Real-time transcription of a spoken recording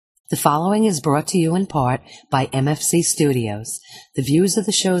The following is brought to you in part by MFC Studios. The views of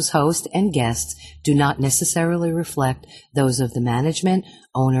the show's host and guests do not necessarily reflect those of the management,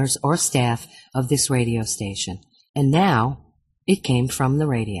 owners, or staff of this radio station. And now, it came from the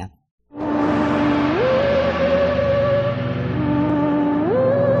radio.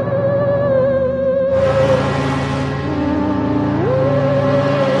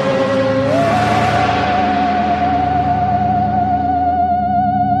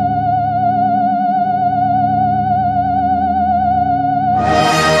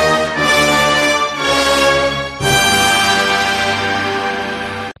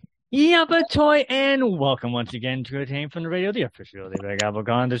 Toy and welcome once again to Attain from the Radio, the official The Big Apple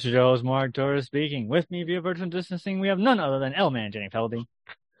Con. This is your host, Mark Torres speaking. With me via virtual distancing, we have none other than L-Man Jenny Feldy.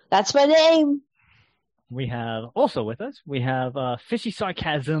 That's my name. We have also with us, we have Fishy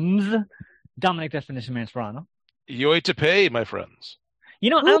Sarcasms, Dominic Definition Man Sperano. Yoy to pay, my friends. You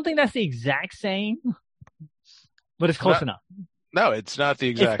know, I don't think that's the exact same, but it's close enough. No, it's not the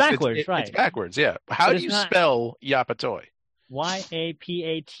exact. It's backwards, right? It's backwards, yeah. How do you spell Yapatoy?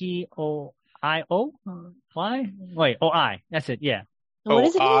 Yapatio? Y? Wait, O-I. That's it, yeah. What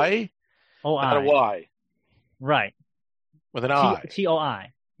is it? O-I? O-I. Not a Y. Right. With an I.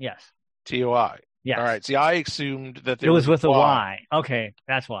 T-O-I. Yes. T-O-I. Yes. All right. See, I assumed that there was with a Y. Okay,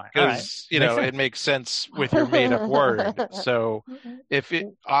 that's why. Because, it makes sense with your made-up word. So if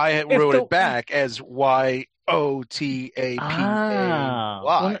I wrote it back as Y-O-T-A-P-A-Y.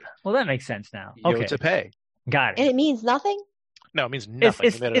 Well, that makes sense now. Okay. To pay. Got it. And it means nothing? No, it means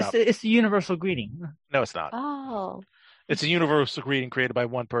nothing. It's the universal greeting. No, it's not. Oh. It's a universal greeting created by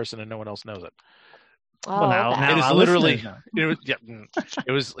one person and no one else knows it. Oh, well, now it is literally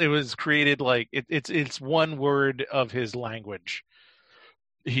it was created like it's one word of his language.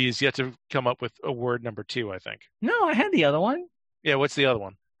 He's yet to come up with a word number 2, I think. No, I had the other one. Yeah, what's the other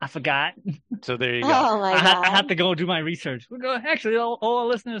one? I forgot. So there you go. Oh my God. I have to go do my research. Actually, all our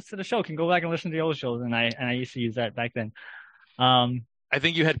listeners to the show can go back and listen to the old shows, and I used to use that back then. I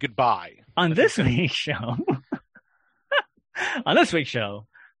think you had goodbye. On this week's show,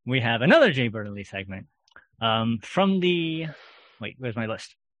 we have another Jay Birdley segment. From the where's my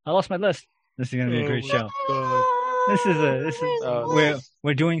list? I lost my list. This is gonna be a great show.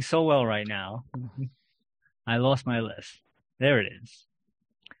 We're doing so well right now. I lost my list. There it is.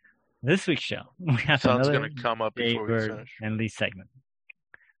 This week's show, we have another going to come up Jay before we Bird finish. and Lee segment.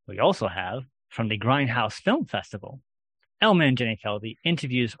 We also have from the Grindhouse Film Festival. L-Man Jenny Feldy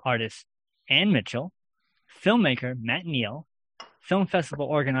interviews artist Ann Mitchell, filmmaker Matt Neal, film festival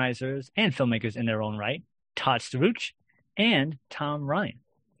organizers and filmmakers in their own right, Todd Staruch, and Tom Ryan.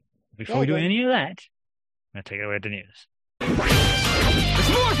 Before we do any of that, I'm going to take it away with the news. It's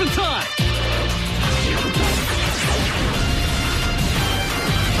morphin' time!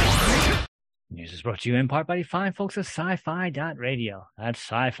 News is brought to you in part by the fine folks at sci-fi.radio. That's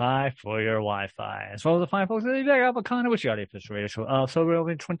sci-fi for your Wi-Fi. As well as the fine folks at the Big Apple Con, which are the official radio show celebrating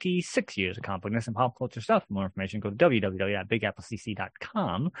over 26 years of completeness and pop culture stuff. For more information, go to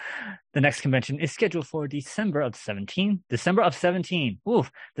www.bigapplecc.com. The next convention is scheduled for December 17th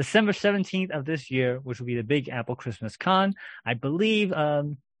of this year, which will be the Big Apple Christmas Con. I believe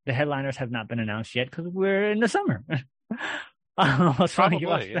the headliners have not been announced yet because we're in the summer. Let's try to give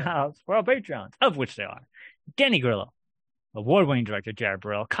us the house for our Patreons, of which there are Danny Grillo, award-winning director Jared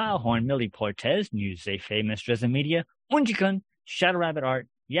Burrell, Kyle Horn, Millie Portez, Newsday Famous Dresden Media, Unjikun, Shadow Rabbit Art,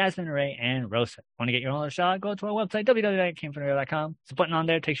 Yasmin Ray, and Rosa. Want to get your own shot? Go to our website, www.camefromradio.com. It's a button on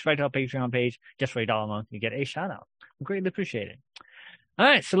there, takes you right to our Patreon page. Just for $1 a month, you get a shout-out. We greatly appreciate it. All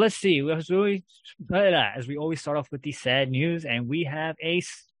right, so let's see. As we always start off with the sad news, and we have a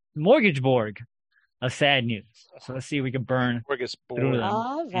mortgage board of sad news. So let's see if we can burn through them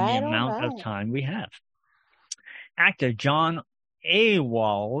in the amount of time we have. Actor John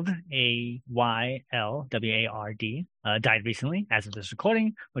Awald, A-Y-L-W-A-R-D, died recently as of this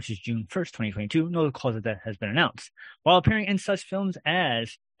recording, which is June 1st, 2022. No cause of death has been announced. While appearing in such films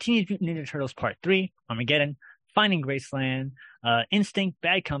as Teenage Mutant Ninja Turtles Part 3, Armageddon, Finding Graceland, Instinct,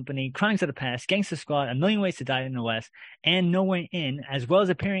 Bad Company, Crimes of the Past, Gangster Squad, A Million Ways to Die in the West, and Nowhere In, as well as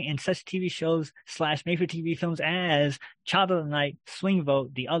appearing in such TV shows / made-for-TV films as Child of the Night, Swing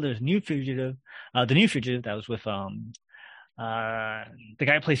Vote, The Others, The New Fugitive, that was with the guy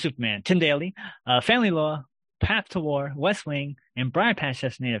who plays Superman, Tim Daly, Family Law, Path to War, West Wing, and Brian Patch,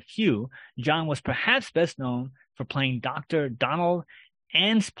 just to name a few. John was perhaps best known for playing Dr. Donald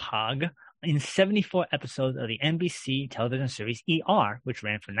Anspog in 74 episodes of the NBC television series ER, which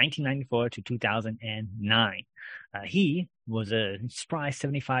ran from 1994 to 2009. He was a spry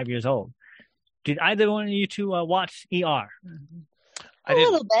 75 years old. Did either one of you two watch ER? A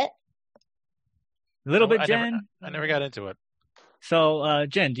little bit. A little bit, I Jen. never got into it. So,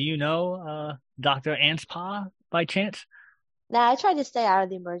 Jen, do you know Dr. Anspaugh by chance? Nah, I tried to stay out of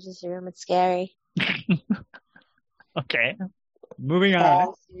the emergency room. It's scary. Okay. Moving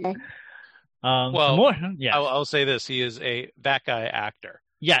on. Yeah. Some Well, more. Yes. I'll say this: he is that guy actor.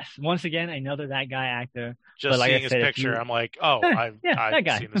 Yes. Once again, another that guy actor. Just like seeing I his said, if picture, you- I'm like, oh, that I've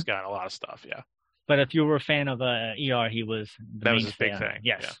guy. seen this guy in a lot of stuff. Yeah, But if you were a fan of ER, he was the that was his mainstay big on it. thing.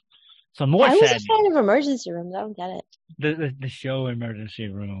 Yes. Yeah. So more I was sad a fan of emergency rooms. I don't get it. the show Emergency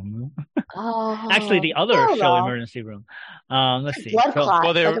Room. Oh, Actually, the other no, show no. Emergency Room. Let's see. Blood So, clot.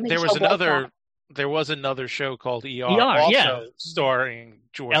 Well, Like a big show, Blood Clot. there was another show called ER, ER, also yeah. starring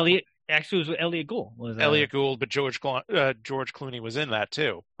George Elliot actually was with Elliot Gould. Elliot Gould, but George Clooney was in that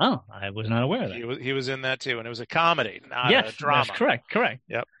too. Oh, I was not aware of that. He was in that too, and it was a comedy, not a Yes, drama. that's correct.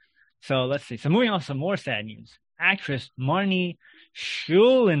 Yep. So let's see. So moving on to some more sad news. Actress Marnie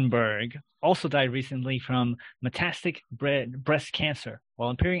Schulenberg also died recently from metastatic breast cancer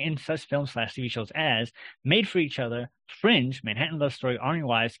while appearing in such films/TV shows as Made for Each Other, Fringe, Manhattan Love Story, Army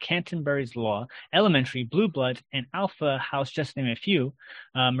Wives, Canterbury's Law, Elementary, Blue Bloods, and Alpha House, just to name a few.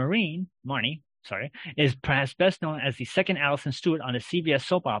 Marnie, is perhaps best known as the second Alison Stewart on the CBS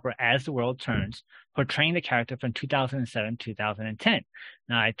soap opera As the World Turns, portraying the character from 2007-2010.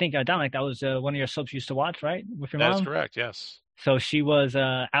 Now, I think, Dominic, that was one of your soaps you used to watch, right? With your mom? That's correct, yes. So she was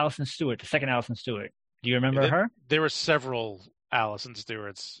Alison Stewart, the second Alison Stewart. Do you remember her? There were several Alison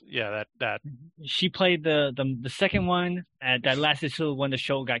Stewarts. Yeah, that. She played the second one that lasted till when the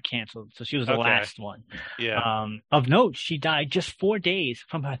show got canceled. So she was the last one. Yeah. Of note, she died just 4 days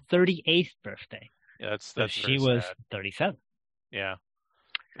from her 38th birthday. Yeah, that's so she was sad. 37. Yeah.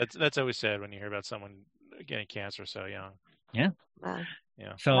 That's always sad when you hear about someone getting cancer so young. Yeah. Wow.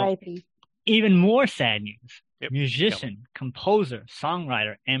 Yeah. So R.I.P. even more sad news. Yep. Musician, composer,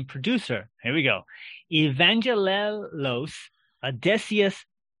 songwriter, and producer. Here we go. Evangelos Odysseus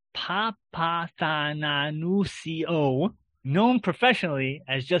Papathanasioou, known professionally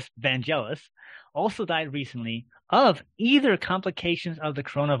as just Vangelis, also died recently of either complications of the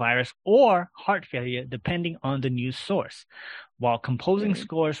coronavirus or heart failure, depending on the news source, while composing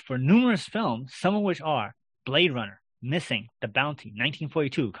scores for numerous films, some of which are Blade Runner, Missing, The Bounty,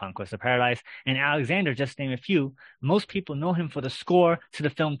 1942, Conquest of Paradise, and Alexander, just to name a few. Most people know him for the score to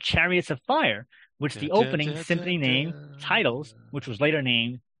the film Chariots of Fire, which the opening simply named Titles, which was later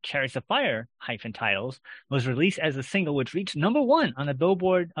named Chariots of Fire -Titles, was released as a single which reached #1 on the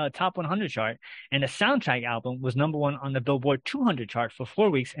Billboard Top 100 chart, and the soundtrack album was #1 on the Billboard 200 chart for 4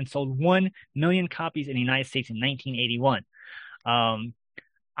 weeks and sold 1 million copies in the United States in 1981.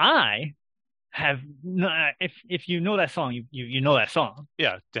 I have if you know that song, you know that song.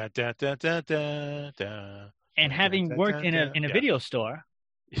 Yeah. Da, da, da, da, da, da. And having worked in a video store,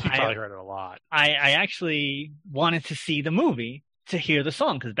 You probably heard it a lot. I actually wanted to see the movie to hear the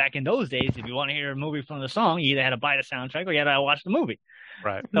song, because back in those days, if you want to hear a movie from the song, you either had to buy the soundtrack or you had to watch the movie.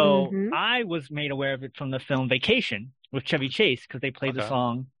 Right. So I was made aware of it from the film Vacation with Chevy Chase, because they played the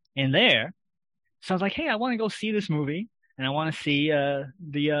song in there. So I was like, hey, I want to go see this movie, and I want to see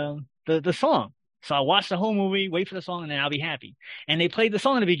the song. So I watched the whole movie, wait for the song, and then I'll be happy. And they played the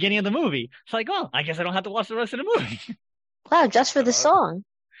song at the beginning of the movie. It's like, oh, I guess I don't have to watch the rest of the movie. Wow, just for the song.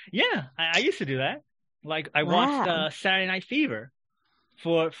 Yeah, I used to do that. Like I watched Saturday Night Fever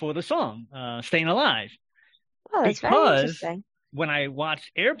for the song Staying Alive. Oh, that's very Because interesting. when I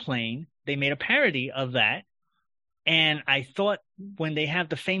watched Airplane, they made a parody of that. And I thought when they have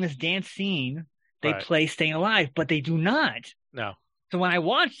the famous dance scene, they play Staying Alive, but they do not. No. So when I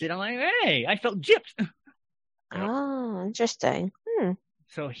watched it, I'm like, hey, I felt gypped. Oh, interesting.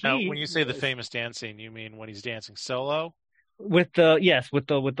 So Now, when you say the famous dance scene, you mean when he's dancing solo? With the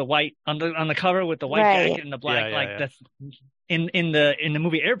white on the cover with the white jacket and the black that's in the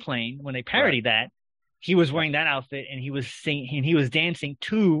movie Airplane, when they parodied that, he was wearing that outfit and he was singing and he was dancing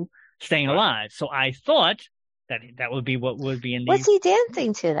to Staying Alive. So I thought that would be what would be in the. What's he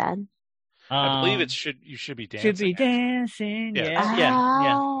dancing to then? I believe you should be dancing. Should be dancing. Yeah.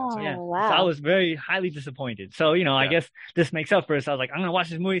 Yeah. Wow. So I was very highly disappointed. So, I guess this makes up for it. So I was like, I'm going to watch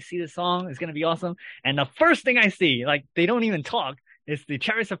this movie, see this song. It's going to be awesome. And the first thing I see, like, they don't even talk. It's the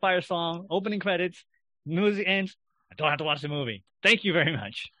Chariots of Fire song, opening credits, music ends. I don't have to watch the movie. Thank you very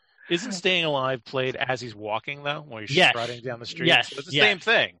much. Isn't Staying Alive played as he's walking, though? Where he's striding down the street? Yes. So it's the same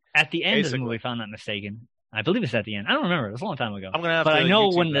thing. At the end of the movie, if I'm not mistaken. I believe it's at the end. I don't remember. It was a long time ago. I'm gonna have but to I know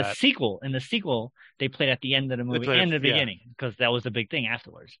YouTube when that. in the sequel, they played at the end of the movie and the beginning, because that was the big thing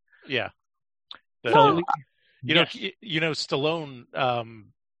afterwards. Yeah. So, you know, Stallone.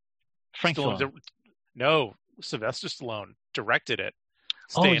 Frank Stallone. No, Sylvester Stallone directed it.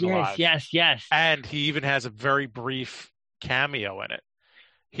 Staying Alive. Yes. And he even has a very brief cameo in it.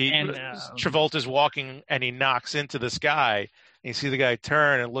 And, Travolta's walking and he knocks into this guy. And you see the guy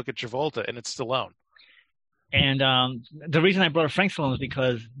turn and look at Travolta, and it's Stallone. And the reason I brought up Frank Stallone was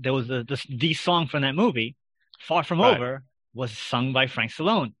because there was the song from that movie, Far From Over, was sung by Frank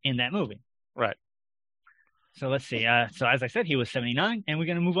Stallone in that movie. Right. So let's see. So as I said, he was 79, and we're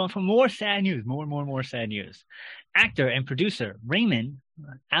going to move on for more sad news. More sad news. Actor and producer Raymond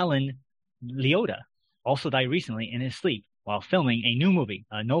Allen Liotta also died recently in his sleep while filming a new movie.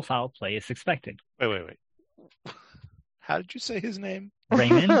 A no foul play is expected. Wait. How did you say his name?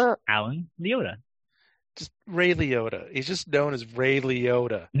 Raymond Allen Liotta. Just Ray Liotta. He's just known as Ray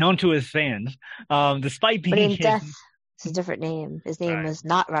Liotta. Known to his fans. Despite being But in death, it's a different name. His name was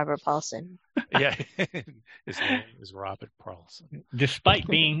not Robert Paulson. Yeah, his name is Robert Paulson. Despite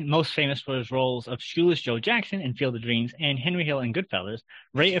being most famous for his roles of Shoeless Joe Jackson in Field of Dreams and Henry Hill in Goodfellas,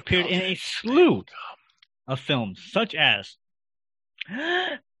 Ray appeared in a slew of films such as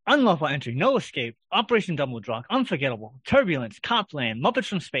Unlawful Entry, No Escape, Operation Double Drop, Unforgettable, Turbulence, Copland, Muppets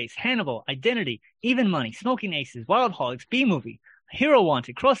from Space, Hannibal, Identity, Even Money, Smoking Aces, Wild Hogs, B-Movie, Hero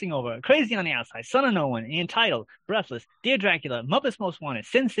Wanted, Crossing Over, Crazy on the Outside, Son of No One, Entitled, Breathless, Dear Dracula, Muppets Most Wanted,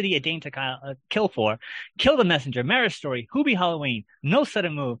 Sin City, A Dame to Kill For, Kill the Messenger, Marriage Story, Hoobie Halloween, No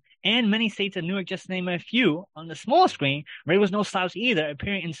Sudden Move, and Many States of Newark, just to name a few. On the small screen, Ray was no slouch either,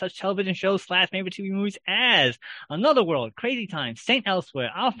 appearing in such television shows / favorite TV movies as Another World, Crazy Times, Saint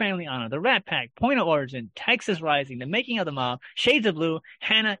Elsewhere, Our Family Honor, The Rat Pack, Point of Origin, Texas Rising, The Making of the Mob, Shades of Blue,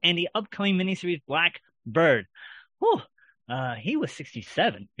 Hannah, and the upcoming miniseries Black Bird. Whew. He was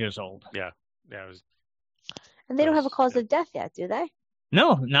 67 years old. Yeah. It was, And they don't have a cause of death yet, do they?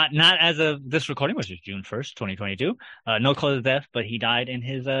 No, not as of this recording, which is June 1st, 2022. No cause of death, but he died in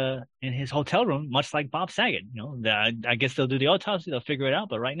his hotel room, much like Bob Saget. I guess they'll do the autopsy, they'll figure it out,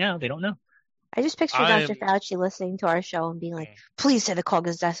 but right now they don't know. I just picture Dr. Fauci listening to our show and being like, please say the cause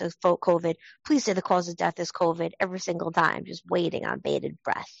of death is COVID. Please say the cause of death is COVID every single time, just waiting on bated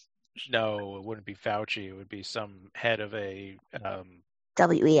breath. No, it wouldn't be Fauci. It would be some head of a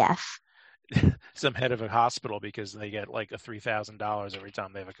WEF. Some head of a hospital, because they get like $3,000 every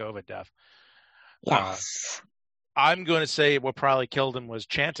time they have a COVID death. Yes. I'm going to say what probably killed him was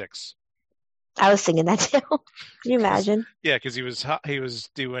Chantix. I was thinking that too. Can you imagine? Yeah, because he was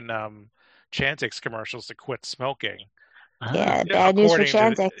doing Chantix commercials to quit smoking. Yeah, bad news for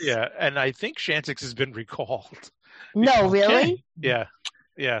Chantix. And I think Chantix has been recalled. No, really? Yeah.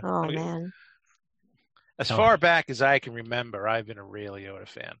 Oh, man. As far back as I can remember, I've been a Ray Liotta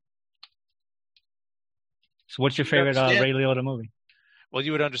fan. So what's your favorite Ray Liotta movie? Well,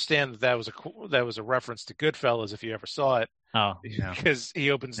 you would understand that was a reference to Goodfellas if you ever saw it. Oh, no. Because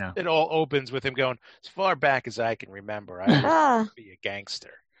it all opens with him going, as far back as I can remember, I want to be a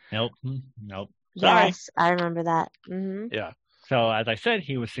gangster. Nope. Yes, I remember that. Mm-hmm. Yeah. So as I said,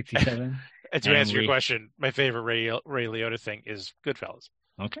 he was 67. And to answer your question, my favorite Ray Liotta thing is Goodfellas.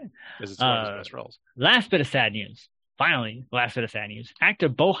 Okay. Because it's one of his best roles. Last bit of sad news. Finally, last bit of sad news. Actor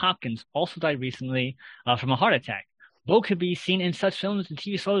Bo Hopkins also died recently from a heart attack. Bo could be seen in such films and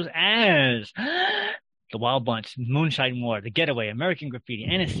TV shows as The Wild Bunch, Moonshine War, The Getaway, American Graffiti,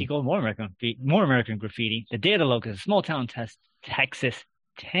 and its sequel, More American Graffiti, The Day of the Locust, Small Town Texas,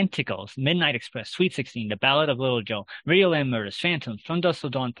 Tentacles, Midnight Express, Sweet 16, The Ballad of Little Joe, Radioland Murders, Phantoms, From Dusk Till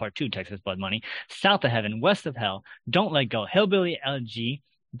Dawn Part 2, Texas Blood Money, South of Heaven, West of Hell, Don't Let Go, Hillbilly LG,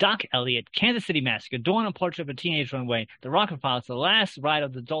 Doc Elliott, Kansas City Massacre, Dawn and Portrait of a Teenage Runaway, The Rocker Files, The Last Ride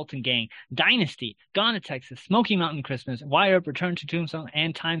of the Dalton Gang, Dynasty, Gone to Texas, Smoky Mountain Christmas, Wire Up, Return to Tombstone,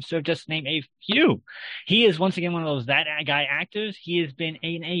 and Time Served, just to name a few. He is once again one of those that guy actors. He has been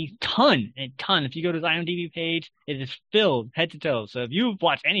in a ton. If you go to his IMDb page, it is filled head to toe. So if you've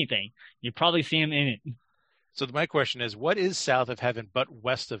watched anything, you probably see him in it. So my question is, what is South of Heaven but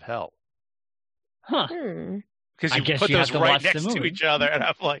West of Hell? Huh. Because you put those right next to each other, and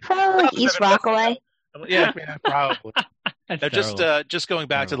I'm like, probably like East Rockaway. Yeah, probably. Now, just going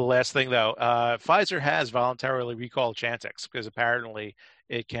back to the last thing though, Pfizer has voluntarily recalled Chantix because apparently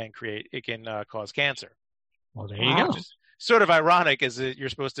it can cause cancer. Well, there you go. Which is sort of ironic, is that you're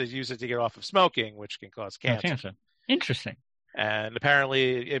supposed to use it to get off of smoking, which can cause cancer. Interesting. And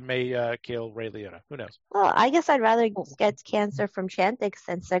apparently it may kill Ray Liotta. Who knows? Well, I guess I'd rather get cancer from Chantix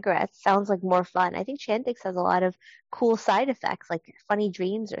than cigarettes. Sounds like more fun. I think Chantix has a lot of cool side effects, like funny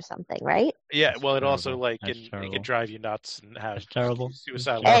dreams or something, right? Yeah, well, it also it can drive you nuts and have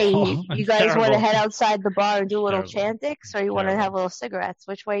suicidal. Hey, you guys want to head outside the bar and do a little Chantix, or you want to have a little cigarettes?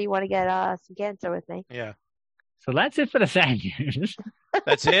 Which way you want to get some cancer with me? Yeah. So that's it for the sad news.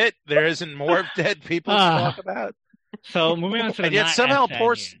 That's it? There isn't more dead people to talk about? So moving on to the And yet not somehow as sad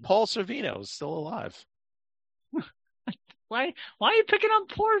poor news. Paul Sorvino is still alive. Why are you picking on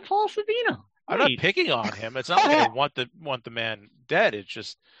poor Paul Savino? I'm not picking on him. It's not like I want the man dead. It's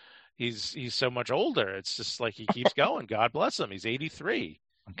just he's so much older. It's just like he keeps going. God bless him. He's 83.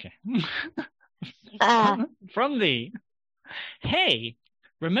 Okay. From the hey,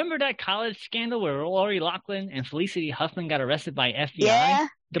 remember that college scandal where Lori Loughlin and Felicity Huffman got arrested by FBI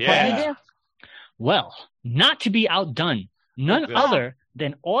department? Yeah. Well, not to be outdone, none other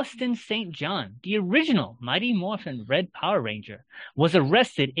than Austin St. John, the original Mighty Morphin Red Power Ranger, was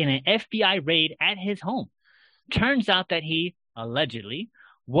arrested in an FBI raid at his home. Turns out that he, allegedly,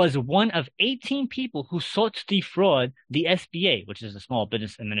 was one of 18 people who sought to defraud the SBA, which is the Small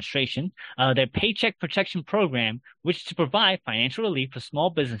Business Administration, their Paycheck Protection Program, which is to provide financial relief for small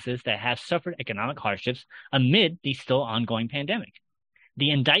businesses that have suffered economic hardships amid the still ongoing pandemic.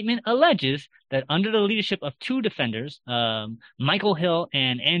 The indictment alleges that under the leadership of two defenders, Michael Hill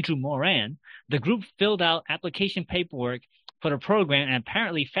and Andrew Moran, the group filled out application paperwork for the program and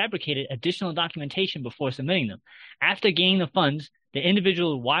apparently fabricated additional documentation before submitting them. After gaining the funds, the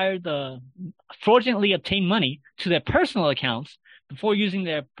individual wired the fraudulently obtained money to their personal accounts before using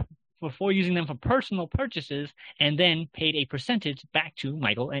them for personal purchases, and then paid a percentage back to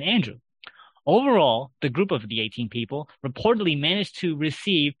Michael and Andrew. Overall, the group of the 18 people reportedly managed to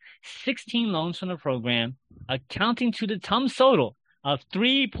receive 16 loans from the program, accounting to the sum total of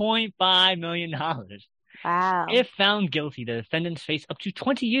 $3.5 million. Wow. If found guilty, the defendants face up to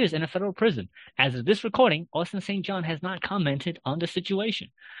 20 years in a federal prison. As of this recording, Austin St. John has not commented on the situation.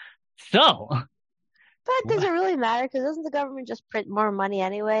 So... But does it really matter? Because doesn't the government just print more money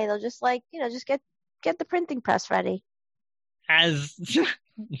anyway? They'll just just get the printing press ready. As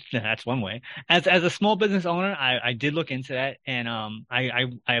that's one way. As a small business owner, I did look into that, and I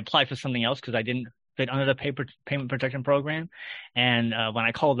applied for something else because I didn't fit under the payment protection program. And when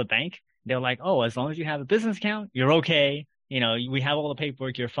I called the bank, they're like, "Oh, as long as you have a business account, you're okay. We have all the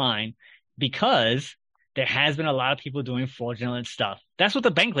paperwork, you're fine." Because there has been a lot of people doing fraudulent stuff. That's what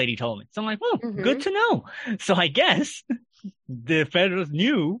the bank lady told me. So I'm like, well, good to know. So I guess the federals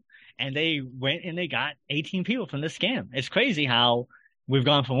knew, and they went and they got 18 people from this scam. It's crazy how we've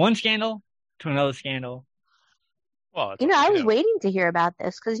gone from one scandal to another scandal. Well, I was waiting to hear about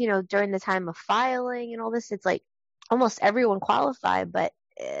this because, during the time of filing and all this, it's like almost everyone qualified, but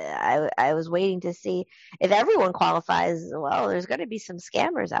I was waiting to see if everyone qualifies. Well, there's going to be some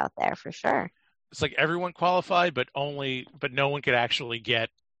scammers out there for sure. It's like everyone qualified, but no one could actually get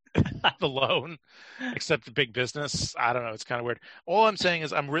the loan except the big business. I don't know. It's kind of weird. All I'm saying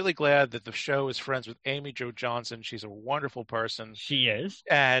is I'm really glad that the show is friends with Amy Jo Johnson. She's a wonderful person. She is.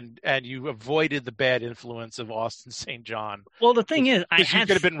 And you avoided the bad influence of Austin St. John. Well, the thing is, she could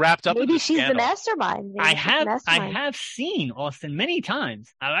have been wrapped up in maybe the she's scandal. the mastermind. I have seen Austin many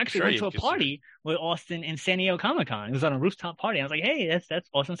times. I actually went to a party with Austin in San Diego Comic-Con. It was on a rooftop party. I was like, hey, that's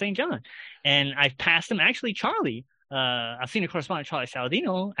Austin St. John. And I passed him. Actually, Charlie, I've seen a correspondent, Charlie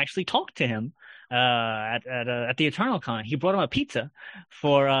Saladino, actually talked to him at the Eternal Con. He brought him a pizza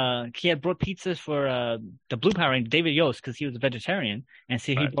he had brought pizzas for the Blue Power Ranger, David Yost, because he was a vegetarian. And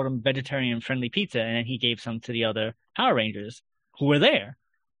so he brought him vegetarian-friendly pizza, and then he gave some to the other Power Rangers who were there.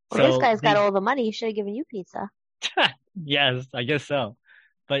 Well, this guy's got all the money. He should have given you pizza. Yes, I guess so.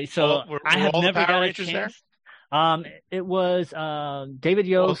 But so were I have all never the Power got a Rangers chance. It was David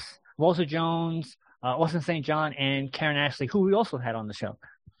Yost, Walter Jones, Austin St. John, and Karen Ashley, who we also had on the show.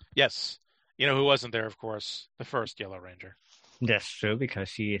 Yes. You know who wasn't there, of course? The first Yellow Ranger. That's true, because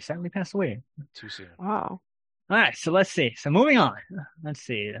she sadly passed away. Too soon. Wow. All right, so let's see. So moving on. Let's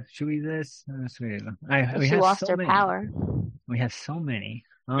see. Should we this? We she lost her power. We have so many.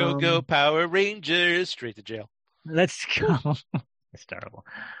 Go Power Rangers! Straight to jail. Let's go. It's terrible.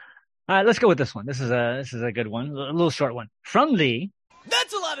 All right, let's go with this one. This is a good one. A little short one. From the...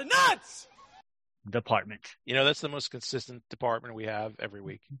 That's a lot of nuts! Department. That's the most consistent department we have every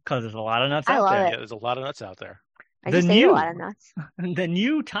week. Because there's a lot of nuts out there. It. Yeah, there's a lot of nuts out there. I just ate a lot of nuts. The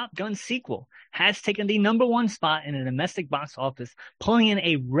new Top Gun sequel has taken the #1 spot in the domestic box office, pulling in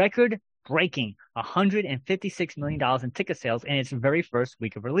a record-breaking $156 million in ticket sales in its very first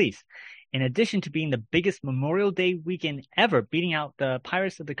week of release. In addition to being the biggest Memorial Day weekend ever, beating out the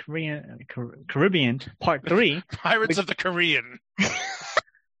Pirates of the Caribbean Part 3. Pirates of the Caribbean.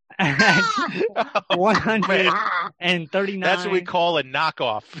 At 139. That's what we call a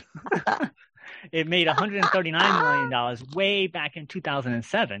knockoff. It made $139 million way back in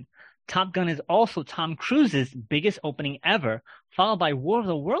 2007. Top Gun is also Tom Cruise's biggest opening ever, followed by War of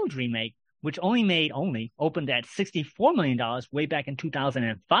the Worlds remake, which opened at $64 million way back in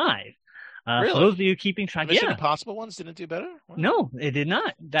 2005. For Really? those of you keeping track, Mission yeah. Impossible ones didn't do better? Wow. No, it did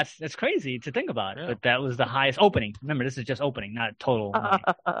not. That's crazy to think about. Yeah. But that was the highest opening. Remember, this is just opening, not total.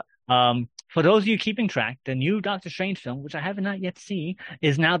 For those of you keeping track, the new Doctor Strange film, which I have not yet seen,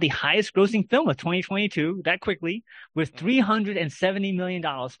 is now the highest grossing film of 2022, that quickly, with $370 million,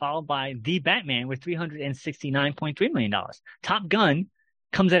 followed by The Batman with $369.3 million. Top Gun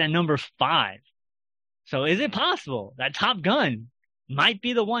comes in at number 5. So is it possible that Top Gun might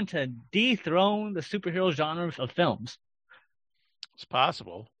be the one to dethrone the superhero genre of films? It's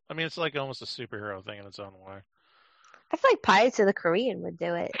possible. I mean, it's like almost a superhero thing in its own way. I feel like Pirates of the Caribbean would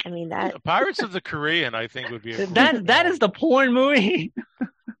do it. I mean, that Pirates of the Caribbean, I think, would be a that is the porn movie.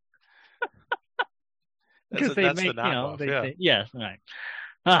 That's the knockoff. Yes, all right.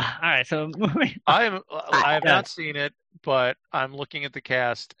 All right, so I have not seen it, but I'm looking at the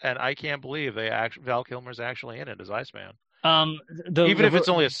cast, and I can't believe Val Kilmer's actually in it as Iceman. Even if it's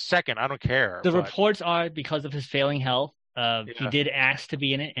only a second, I don't care. The reports are because of his failing health. He did ask to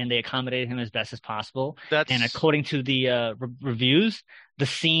be in it, and they accommodated him as best as possible. And according to the reviews, the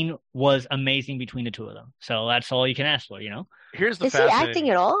scene was amazing between the two of them. So that's all you can ask for, you know. Is he acting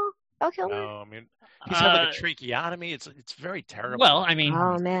at all, Val Kilmer? No, I mean, he's had like a tracheotomy. It's very terrible. Well, I mean,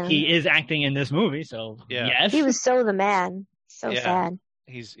 he is acting in this movie, so yes. He was so the man. So sad.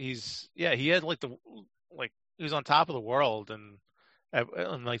 He had he was on top of the world and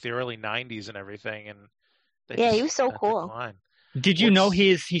in like the early 90s and everything, and he was so cool. Decline. Did you know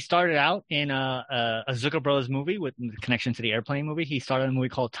he started out in a Zucker Brothers movie with connection to the airplane movie? He started in a movie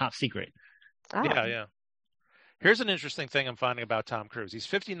called Top Secret. Oh. Yeah. Here's an interesting thing I'm finding about Tom Cruise. He's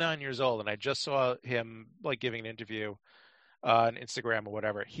 59 years old, and I just saw him like giving an interview on Instagram or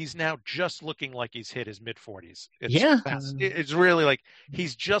whatever. He's now just looking like he's hit his mid-40s. It's really like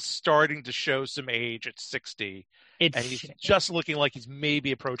he's just starting to show some age at 60. And he's just looking like he's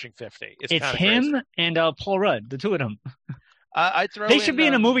maybe approaching 50. It's him crazy. and Paul Rudd, the two of them. They should be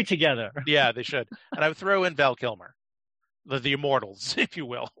in a movie together. Yeah, they should. And I would throw in Val Kilmer, the Immortals, if you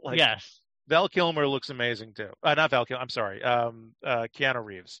will. Yes. Val Kilmer looks amazing too. Not Val Kilmer. I'm sorry. Keanu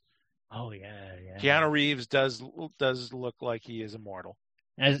Reeves. Oh yeah. Keanu Reeves does look like he is immortal.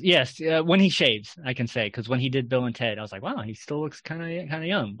 When he shaves, I can say, because when he did Bill and Ted, I was like, wow, he still looks kind of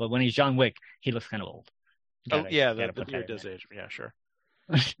young. But when he's John Wick, he looks kind of old. The beard does age. Yeah, sure.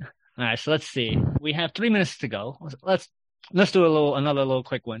 All right, so let's see. We have 3 minutes to go. Let's do another little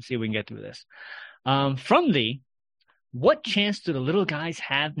quick one. See if we can get through this. From the "What chance do the little guys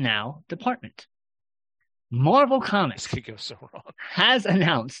have now?" department, Marvel Comics could go so wrong. Has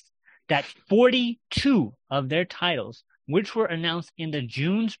announced that 42 of their titles, which were announced in the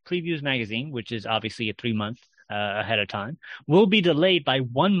June's Previews magazine, which is obviously a 3 month ahead of time, will be delayed by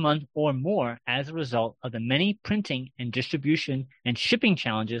 1 month or more as a result of the many printing and distribution and shipping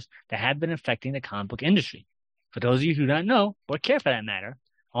challenges that have been affecting the comic book industry. For those of you who don't know, or care for that matter,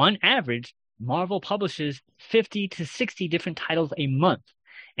 on average, Marvel publishes 50 to 60 different titles a month,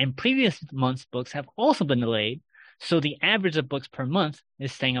 and previous month's books have also been delayed, so the average of books per month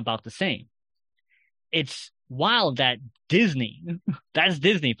is staying about the same. It's wild that Disney, that's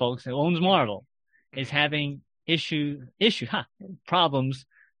Disney, folks, who owns Marvel, is having problems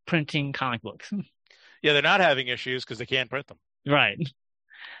printing comic books. Yeah, they're not having issues because they can't print them. Right.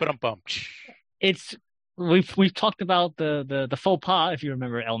 But we've talked about the faux pas, if you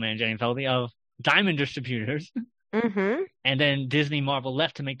remember Elman Jennings-Feldy, of Diamond Distributors. Mm-hmm. And then Disney Marvel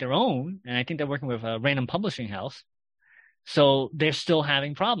left to make their own, and I think they're working with a random publishing house. So they're still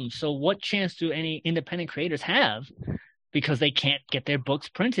having problems. So what chance do any independent creators have because they can't get their books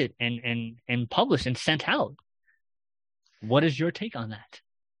printed and published and sent out? What is your take on that?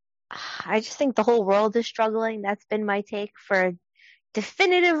 I just think the whole world is struggling. That's been my take for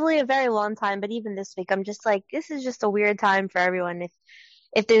definitively a very long time. But even this week, I'm just like, this is just a weird time for everyone.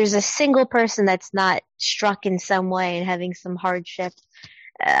 If there's a single person that's not struck in some way and having some hardship,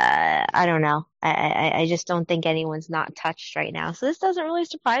 I don't know. I just don't think anyone's not touched right now. So this doesn't really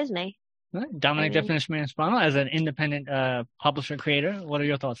surprise me. Right. Dominic Definition-Spano, as an independent publisher creator, what are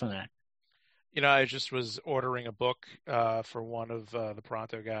your thoughts on that? You know, I just was ordering a book for one of the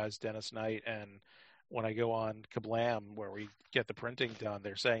Pronto guys, Dennis Knight, and when I go on Kablam, where we get the printing done,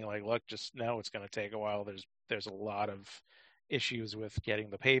 they're saying, like, look, just know it's going to take a while. There's a lot of issues with getting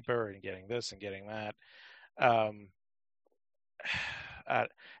the paper and getting this and getting that.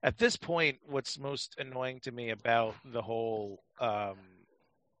 At this point, what's most annoying to me about the whole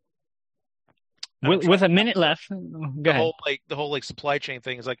with a minute left, go ahead. The whole supply chain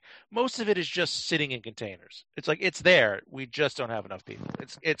thing is like most of it is just sitting in containers. It's like it's there. We just don't have enough people.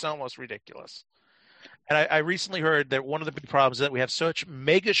 It's almost ridiculous. And I recently heard that one of the big problems is that we have such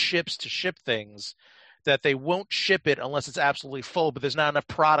mega ships to ship things that they won't ship it unless it's absolutely full, but there's not enough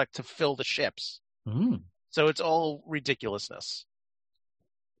product to fill the ships. Mm. So it's all ridiculousness.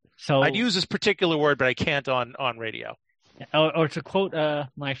 So I'd use this particular word, but I can't on radio. or to quote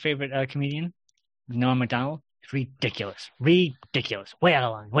my favorite comedian, Norm Macdonald, it's ridiculous. Ridiculous. Way out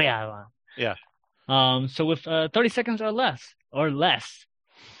of line. Way out of line. Yeah. So with 30 seconds or less,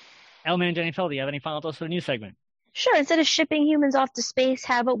 Elman and Jenny Fell, do you have any final thoughts for the news segment? Sure. Instead of shipping humans off to space,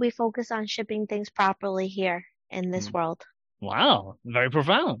 how about we focus on shipping things properly here in this world? Wow. Very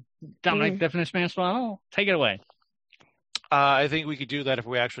profound. Dominic, definition man, spot on. Take it away. I think we could do that if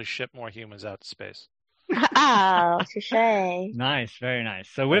we actually ship more humans out to space. Oh, touche. Nice. Very nice.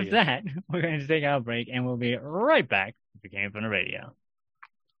 So with that, we're going to take our break and we'll be right back with the Game from the Radio.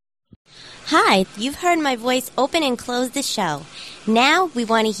 Hi, you've heard my voice open and close the show. Now we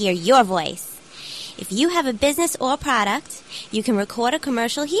want to hear your voice. If you have a business or product, you can record a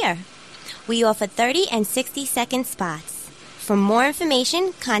commercial here. We offer 30 and 60-second spots. For more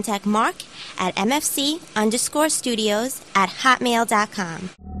information, contact Mark at mfc_studios@hotmail.com.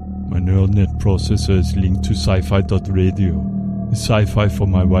 My neural net processor is linked to sci-fi.radio. It's sci-fi for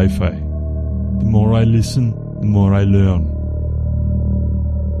my Wi-Fi. The more I listen, the more I learn.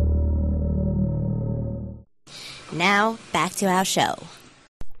 Now, back to our show.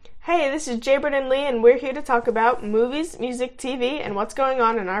 Hey, this is Jaybird and Lee, and we're here to talk about movies, music, TV, and what's going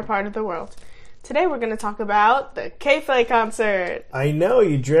on in our part of the world. Today we're going to talk about the K-Flay concert. I know,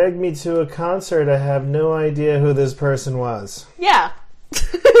 you dragged me to a concert. I have no idea who this person was. Yeah.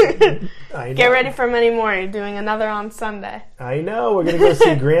 I know. Get ready for many more. You're doing another on Sunday. I know, we're going to go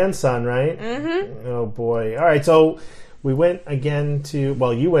see Grandson, right? Mm-hmm. Oh, boy. All right, so we went again to,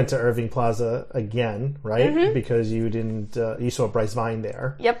 well, you went to Irving Plaza again, right? Mm-hmm. Because you didn't, you saw Bryce Vine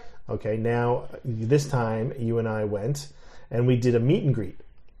there. Yep. Okay, now, this time, you and I went, and we did a meet and greet.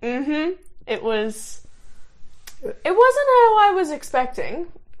 Mm-hmm. It wasn't how I was expecting,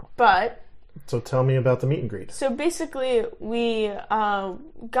 but... So tell me about the meet and greet. So basically, we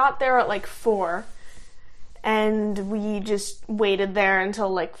got there at like 4, and we just waited there until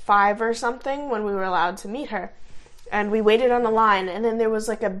like 5 or something when we were allowed to meet her. And we waited on the line, and then there was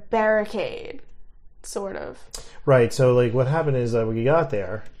like a barricade, sort of. Right, so like what happened is we got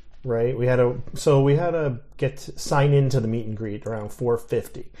there, right? We had to sign into the meet and greet around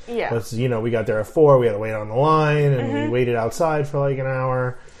 4:50. Yeah. But, we got there at 4, we had to wait on the line, and we waited outside for like an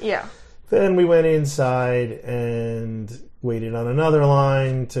hour. Yeah. Then we went inside and waited on another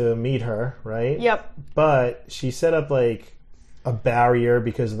line to meet her, right? Yep. But she set up like a barrier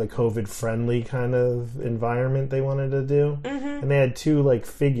because of the COVID-friendly kind of environment they wanted to do. Mm-hmm. And they had 2 like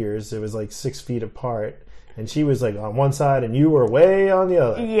figures. It was like 6 feet apart. And she was like on one side and you were way on the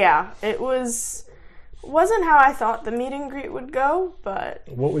other. Yeah, it wasn't how I thought the meet and greet would go, but...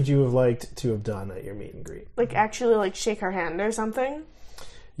 What would you have liked to have done at your meet and greet? Like actually like shake her hand or something?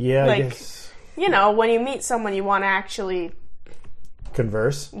 Yeah, like, I guess. When you meet someone, you want to actually...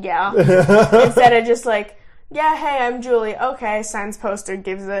 Converse? Yeah. Instead of just like, yeah, hey, I'm Julie. Okay, signs poster,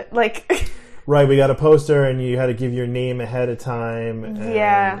 gives it, like... Right, we got a poster, and you had to give your name ahead of time. And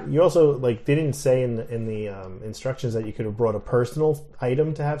yeah. You also, they didn't say in the instructions that you could have brought a personal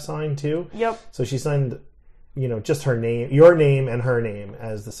item to have signed, too. Yep. So she signed, just her name, your name and her name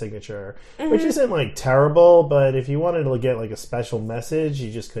as the signature, which isn't, terrible, but if you wanted to get, a special message,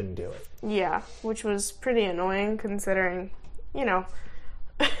 you just couldn't do it. Yeah, which was pretty annoying, considering,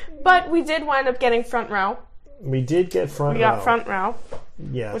 But we did wind up getting front row. We did get front row. We got front row.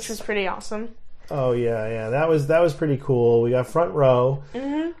 Yes. Which was pretty awesome. Oh, yeah. That was pretty cool. We got front row.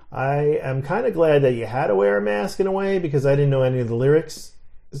 Mm-hmm. I am kind of glad that you had to wear a mask in a way because I didn't know any of the lyrics.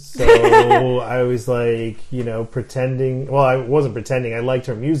 So I was pretending. Well, I wasn't pretending. I liked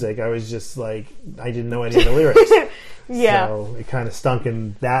her music. I was just I didn't know any of the lyrics. Yeah. So it kind of stunk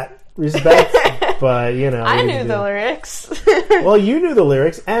in that respect. But, I knew the lyrics. Well, you knew the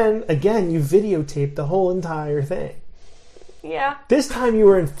lyrics. And, again, you videotaped the whole entire thing. Yeah. This time you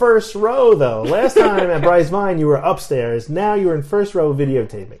were in first row, though. Last time at Bryce Vine, you were upstairs. Now you were in first row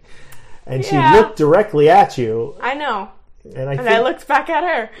videotaping. And she looked directly at you. I know. And I looked back at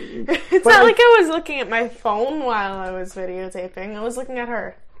her. It's not like I was looking at my phone while I was videotaping. I was looking at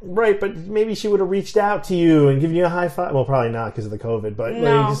her. Right, but maybe she would have reached out to you and given you a high five. Well, probably not because of the COVID, but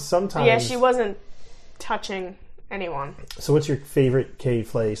no. Sometimes. Yeah, she wasn't touching anyone. So what's your favorite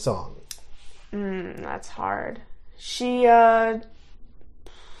K-Flay song? That's hard. She, I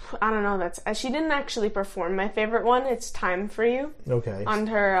don't know, she didn't actually perform my favorite one. It's Time for You. Okay. On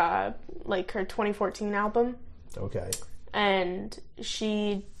her, her 2014 album. Okay. And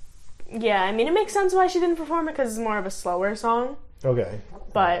she Yeah, I mean, it makes sense why she didn't perform it because it's more of a slower song. Okay.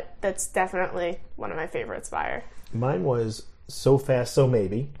 But that's definitely one of my favorites by her. Mine was So Fast, So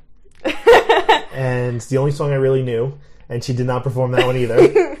Maybe. And it's the only song I really knew. And she did not perform that one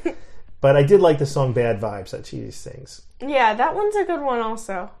either. But I did like the song Bad Vibes that she sings. Yeah, that one's a good one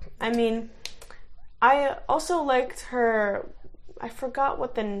also. I mean, I also liked her... I forgot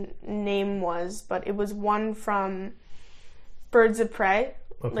what the name was, but it was one from Birds of Prey.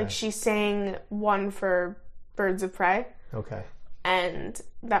 Okay. Like, she sang one for Birds of Prey. Okay. And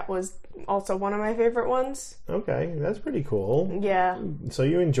that was also one of my favorite ones. Okay, that's pretty cool. Yeah. So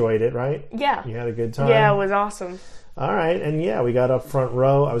you enjoyed it, right? Yeah. You had a good time? Yeah, it was awesome. All right, and yeah, we got up front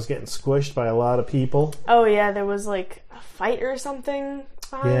row. I was getting squished by a lot of people. Oh, yeah, there was like a fight or something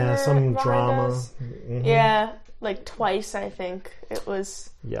behind some behind drama. us. Mm-hmm. Yeah, like twice, I think. It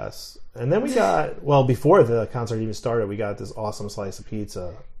was... Yes. And then we got, well, before the concert even started, we got this awesome slice of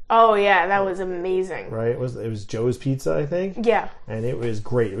pizza. Oh, yeah, that was amazing. Right? It was Joe's Pizza, I think? Yeah. And it was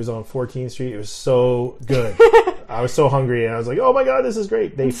great. It was on 14th Street. It was so good. I was so hungry, and I was like, oh my god, this is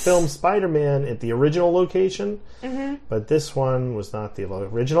great. They filmed Spider-Man at the original location, but this one was not the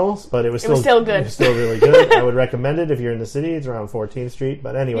original, but it was still good. It was still really good. I would recommend it if you're in the city. It's around 14th Street.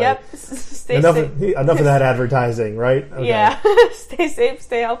 But anyway, yep. enough of that advertising, right? Okay. Yeah. Stay safe,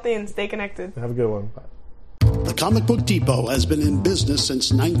 stay healthy, and stay connected. Have a good one. Bye. The Comic Book Depot has been in business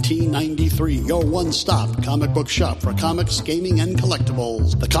since 1993. Your one-stop comic book shop for comics, gaming, and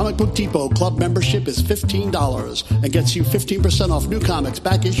collectibles. The Comic Book Depot club membership is $15 and gets you 15% off new comics,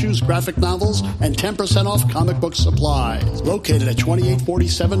 back issues, graphic novels, and 10% off comic book supplies. Located at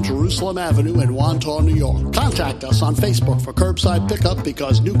 2847 Jerusalem Avenue in Wantagh, New York. Contact us on Facebook for curbside pickup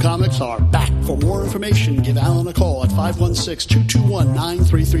because new comics are back. For more information, give Alan a call at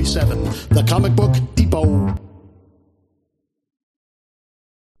 516-221-9337. The Comic Book Depot.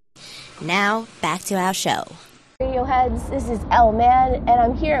 Now, back to our show. Radioheads, this is Elle Mann, and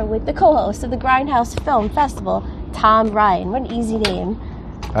I'm here with the co-host of the Grindhouse Film Festival, Tom Ryan. What an easy name.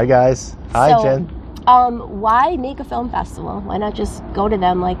 Hi, guys. Hi, Jen. Why make a film festival? Why not just go to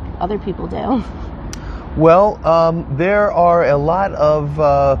them like other people do? Well, there are a lot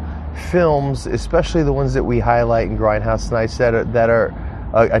of films, especially the ones that we highlight in Grindhouse Nights that are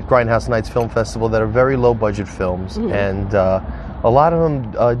at Grindhouse Nights Film Festival that are very low-budget films, and a lot of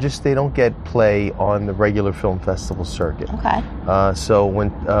them they don't get play on the regular film festival circuit. Okay. So when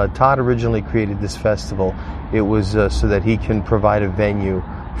Todd originally created this festival, it was so that he can provide a venue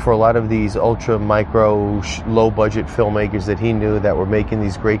for a lot of these ultra micro low budget filmmakers that he knew that were making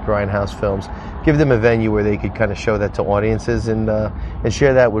these great Grindhouse films, give them a venue where they could kind of show that to audiences and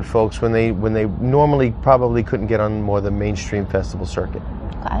share that with folks when they normally probably couldn't get on more the mainstream festival circuit.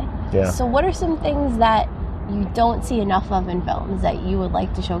 Okay. Yeah. So what are some things that you don't see enough of in films that you would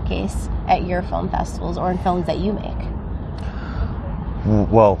like to showcase at your film festivals or in films that you make?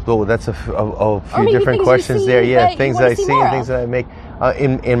 Well, that's a few different questions there. Yeah, things that I see and things that I make.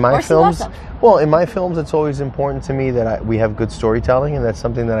 In my films, in my films, it's always important to me that we have good storytelling, and that's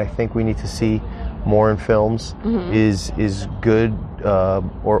something that I think we need to see more in films. Is good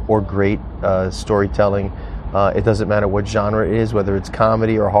or great storytelling. It doesn't matter what genre it is, whether it's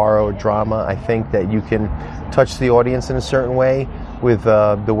comedy or horror or drama. I think that you can touch the audience in a certain way with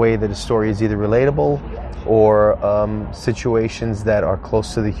the way that a story is either relatable or situations that are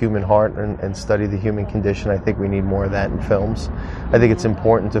close to the human heart and study the human condition. I think we need more of that in films. I think it's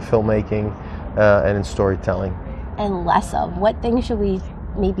important to filmmaking and in storytelling. And less of. What things should we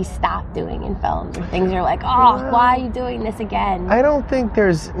maybe stop doing in films? Or things are like, why are you doing this again? I don't think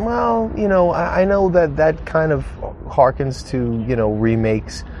there's, I know that kind of harkens to,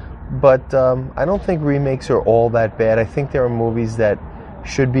 remakes, but I don't think remakes are all that bad. I think there are movies that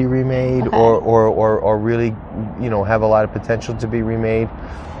should be remade or really, have a lot of potential to be remade.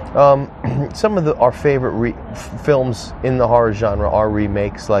 Some of our favorite films in the horror genre are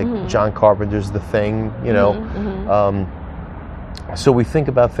remakes, like John Carpenter's The Thing, so we think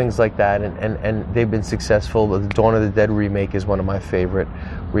about things like that, and they've been successful. The Dawn of the Dead remake is one of my favorite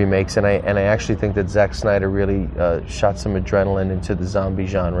remakes, and I actually think that Zack Snyder really shot some adrenaline into the zombie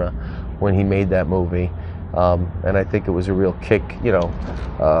genre when he made that movie, and I think it was a real kick, kick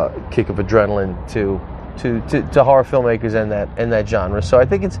of adrenaline to horror filmmakers and that genre. So I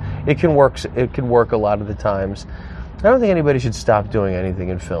think it can work a lot of the times. I don't think anybody should stop doing anything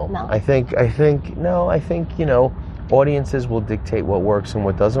in film. No. I think audiences will dictate what works and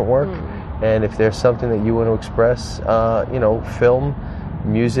what doesn't work. And if there's something that you want to express, film,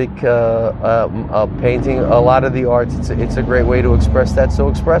 music, painting, a lot of the arts, it's a great way to express that, so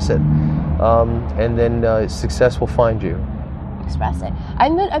express it. And then success will find you. express it.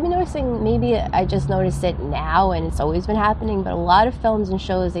 I've been noticing, maybe I just noticed it now and it's always been happening, but a lot of films and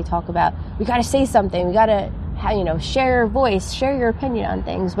shows, they talk about, we got to say something, we got to, share your voice, share your opinion on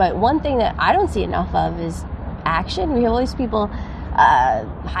things. But one thing that I don't see enough of is action. We have all these people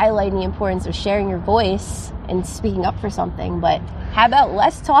highlighting the importance of sharing your voice and speaking up for something, but how about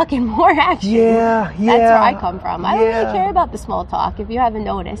less talk and more action? Yeah. That's where I come from. I don't really care about the small talk, if you haven't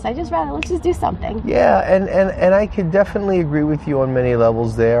noticed. I just rather, let's just do something. Yeah, and I could definitely agree with you on many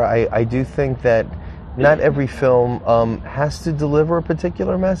levels there. I do think that not every film has to deliver a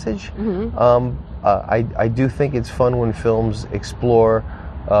particular message. Mm-hmm. I do think it's fun when films explore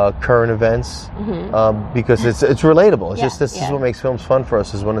current events, because it's relatable. It's this is what makes films fun for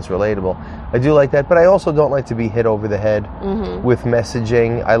us, is when it's relatable. I do like that, but I also don't like to be hit over the head with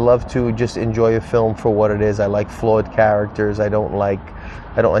messaging. I love to just enjoy a film for what it is. I like flawed characters. I don't like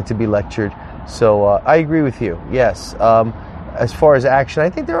to be lectured. So I agree with you. Yes. As far as action, I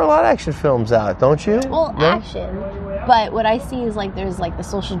think there are a lot of action films out, don't you? Well, no? Action. But what I see is there's the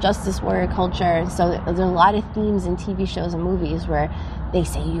social justice warrior culture. So there's a lot of themes in TV shows and movies where they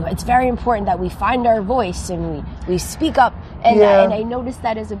say it's very important that we find our voice and we speak up. And I noticed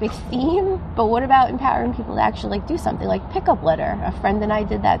that as a big theme. But what about empowering people to actually do something like pick up litter? A friend and I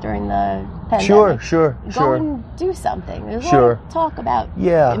did that during the pandemic. Sure. Go and do something. There's a lot of talk about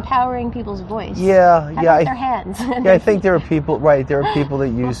empowering people's voice. Their hands. I think there are people, right, there are people that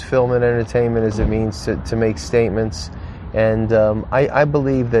use film and entertainment as a means to make statements. And I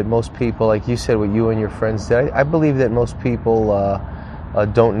believe that most people, like you said, what you and your friends did, I believe that most people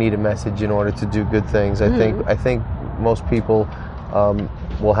don't need a message in order to do good things. I think most people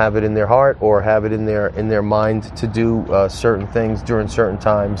will have it in their heart or have it in their mind to do certain things during certain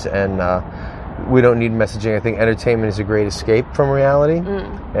times, and we don't need messaging. I think entertainment is a great escape from reality,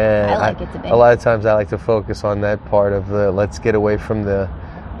 and I like it to be. A lot of times I like to focus on that part of let's get away from the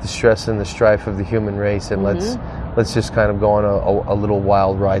stress and the strife of the human race, and let's just kind of go on a little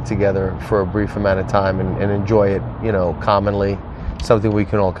wild ride together for a brief amount of time and enjoy it, commonly. Something we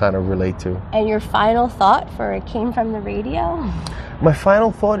can all kind of relate to. And your final thought for It Came From the Radio? My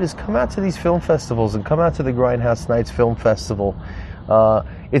final thought is come out to these film festivals and come out to the Grindhouse Nights Film Festival.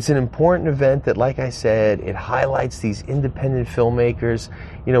 It's an important event that, like I said, it highlights these independent filmmakers.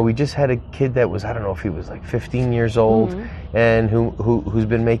 We just had a kid that was, I don't know if he was 15 years old, and who's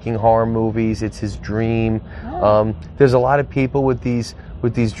been making horror movies. It's his dream. There's a lot of people with these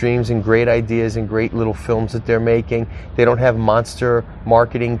dreams and great ideas and great little films that they're making. They don't have monster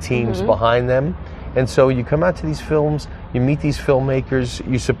marketing teams behind them. And so you come out to these films, you meet these filmmakers,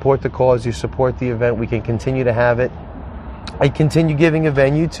 you support the cause, you support the event. We can continue to have it. I continue giving a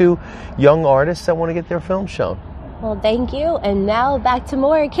venue to young artists that want to get their film shown. Well, thank you. And now back to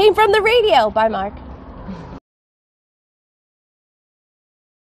more It Came From the Radio. Bye, Mark.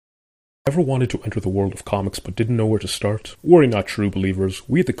 Ever wanted to enter the world of comics but didn't know where to start? Worry not, true believers.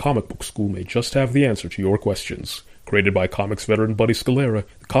 We at the Comic Book School may just have the answer to your questions. Created by comics veteran Buddy Scalera,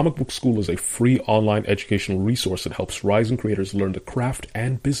 the Comic Book School is a free online educational resource that helps rising creators learn the craft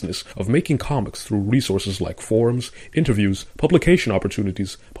and business of making comics through resources like forums, interviews, publication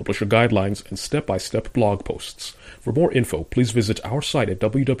opportunities, publisher guidelines, and step-by-step blog posts. For more info, please visit our site at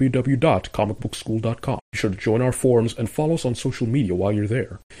www.comicbookschool.com. Be sure to join our forums and follow us on social media while you're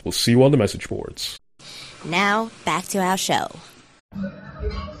there. We'll see you on the message boards. Now, back to our show.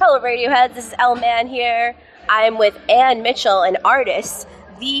 Hello, Radiohead. This is Elle Mann here. I'm with Ann Mitchell, an artist,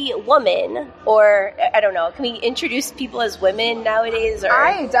 the woman, or I don't know. Can we introduce people as women nowadays? Or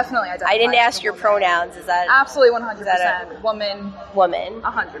I definitely identify. I didn't ask your pronouns. Is that absolutely 100%? Woman.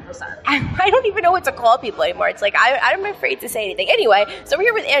 100%. I don't even know what to call people anymore. It's I'm afraid to say anything. Anyway, so we're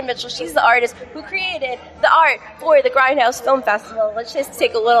here with Ann Mitchell. She's the artist who created the art for the Grindhouse Film Festival. Let's just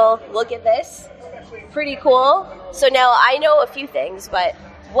take a little look at this. Pretty cool. So now I know a few things, but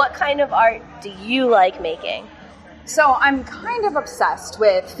what kind of art do you like making? So I'm kind of obsessed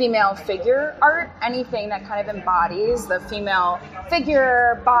with female figure art. Anything that kind of embodies the female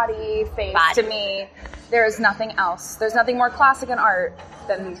figure, body, face. To me, there is nothing else. There's nothing more classic in art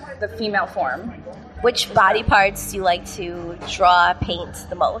than the female form. Which body parts do you like to draw, paint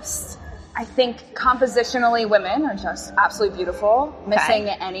the most? I think compositionally women are just absolutely beautiful. Okay. Missing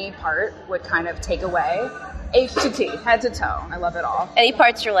any part would kind of take away. H to T, head to toe. I love it all. Any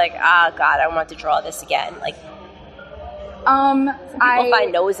parts you're like, God, I don't want to draw this again? People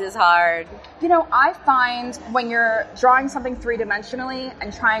find noses hard. I find when you're drawing something three-dimensionally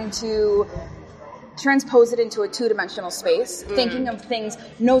and trying to transpose it into a two-dimensional space, thinking of things,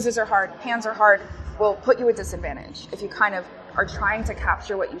 noses are hard, hands are hard, will put you at disadvantage if you kind of are trying to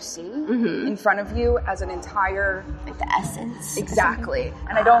capture what you see in front of you as an entire... Like the essence. Exactly.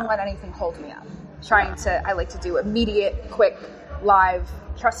 And I don't let anything hold me up. I like to do immediate, quick, live,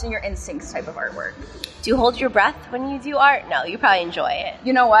 trust in your instincts type of artwork. Do you hold your breath when you do art? No, you probably enjoy it.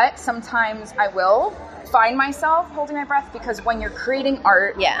 You know what? Sometimes I will find myself holding my breath because when you're creating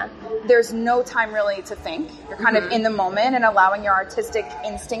art, there's no time really to think. You're kind of in the moment and allowing your artistic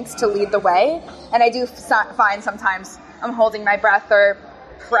instincts to lead the way. And I do find sometimes I'm holding my breath or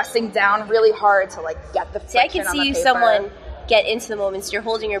pressing down really hard to like get the friction on the paper. I can see someone get into the moments. You're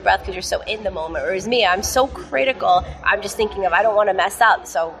holding your breath because you're so in the moment. Whereas me, I'm so critical. I'm just thinking of I don't want to mess up.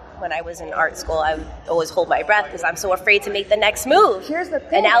 So when I was in art school, I would always hold my breath because I'm so afraid to make the next move. Here's the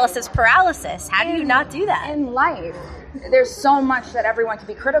thing. Analysis paralysis. How do you not do that? In life, there's so much that everyone can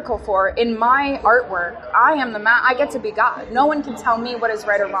be critical for. In my artwork, I am the man. I get to be God. No one can tell me what is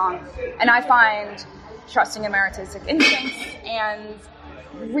right or wrong. And I find trusting in my artistic instincts and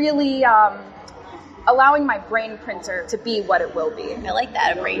really allowing my brain printer to be what it will be. I like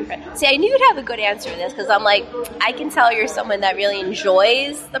that, a brain printer. See, I knew you'd have a good answer to this because I'm like, I can tell you're someone that really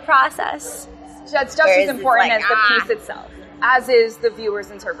enjoys the process. That's just as important as the piece itself, as is the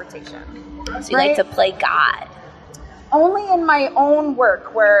viewer's interpretation. So you like to play God. Only in my own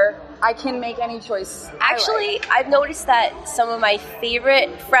work where I can make any choice. Actually, I've noticed that some of my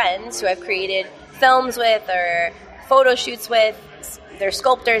favorite friends who I've created films with or photo shoots with, they're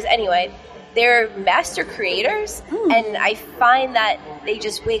sculptors anyway, they're master creators, and I find that they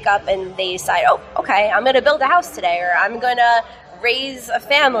just wake up and they decide, oh, okay, I'm going to build a house today, or I'm going to raise a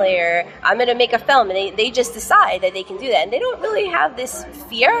family, or I'm going to make a film, and they just decide that they can do that, and they don't really have this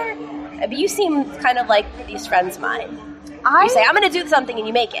fear. But you seem kind of like these friends of mine. You say, I'm going to do something, and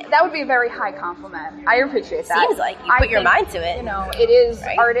you make it. That would be a very high compliment. I appreciate that. Seems like you put your mind to it. You know, it is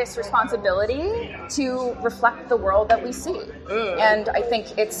artists' responsibility to reflect the world that we see. And I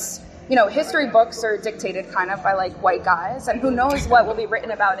think it's, you know, history books are dictated kind of by like white guys, and who knows what will be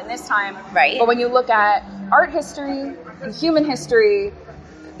written about in this time. Right. But when you look at art history and human history,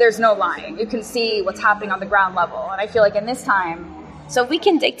 there's no lying. You can see what's happening on the ground level. And I feel like in this time, so if we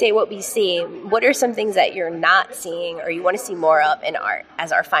can dictate what we see, what are some things that you're not seeing or you want to see more of in art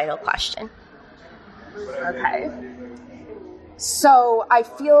as our final question? Okay. So I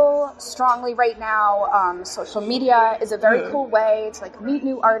feel strongly right now social media is a very cool way to like meet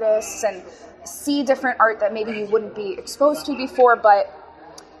new artists and see different art that maybe you wouldn't be exposed to before, but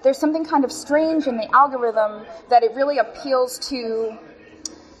there's something kind of strange in the algorithm that it really appeals to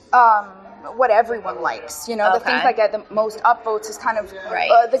what everyone likes. You know, the things that get the most upvotes is kind of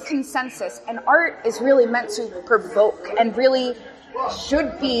the consensus. And art is really meant to provoke and really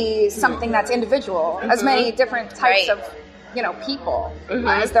should be something that's individual. As many different types of, you know, people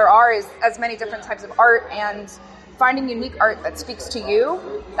as there are as many different types of art, and finding unique art that speaks to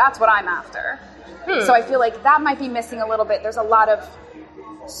you, that's what I'm after. So I feel like that might be missing a little bit. There's a lot of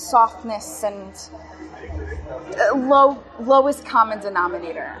softness and lowest common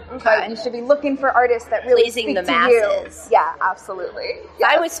denominator. But you should be looking for artists that really pleasing speak the to masses. you. Yeah, absolutely.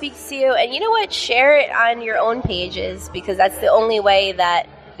 I would speak to you, and you know what? Share it on your own pages, because that's the only way that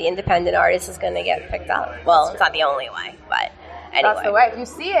the independent artist is going to get picked up. Well, it's not the only way, but anyway. That's the way. If you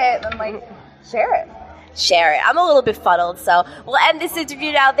see it, then like share it. Share it. I'm a little befuddled, so we'll end this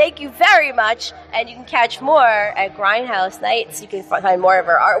interview now. Thank you very much, and you can catch more at Grindhouse Nights. You can find more of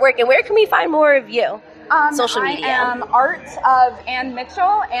our artwork, and where can we find more of you? Social media. I am art of Ann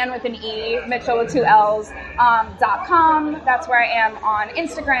Mitchell, Ann with an E, Mitchell with 2 L's, .com. That's where I am on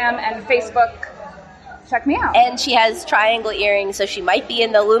Instagram and Facebook. Check me out. And she has triangle earrings, so she might be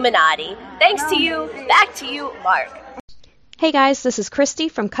in the Illuminati. Thanks to you. Back to you, Mark. Hey guys, this is Christy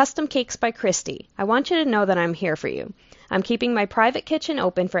from Custom Cakes by Christy. I want you to know that I'm here for you. I'm keeping my private kitchen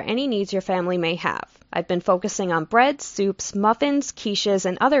open for any needs your family may have. I've been focusing on breads, soups, muffins, quiches,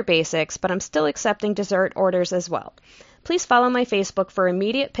 and other basics, but I'm still accepting dessert orders as well. Please follow my Facebook for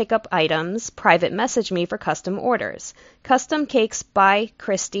immediate pickup items, private message me for custom orders. Custom Cakes by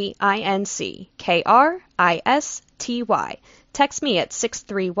Christy, INC, KRISTY. Text me at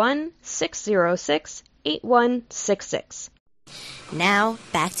 631-606-8166. Now,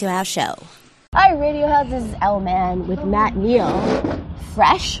 back to our show. Hi, Radiohead. This is L-Man with Matt Neal.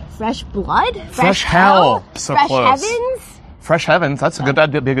 Fresh blood? Fresh hell. So Fresh close. Heavens? Fresh Heavens.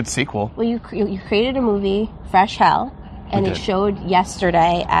 That'd be a good sequel. Well, you created a movie, Fresh Hell, and it showed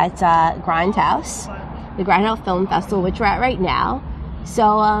yesterday at Grindhouse, the Grindhouse Film Festival, which we're at right now.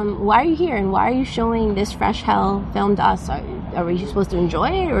 So, why are you here, and why are you showing this Fresh Hell film to us? Are we supposed to enjoy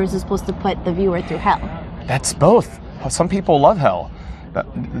it, or is it supposed to put the viewer through hell? That's both. Some people love hell.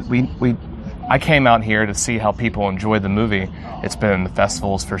 I came out here to see how people enjoyed the movie. It's been in the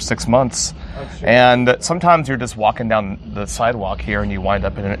festivals for 6 months. And sometimes you're just walking down the sidewalk here and you wind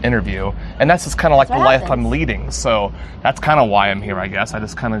up in an interview. And that's just kind of like the life I'm leading. So that's kind of why I'm here, I guess. I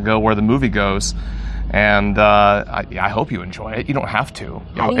just kind of go where the movie goes. And I hope you enjoy it. You don't have to.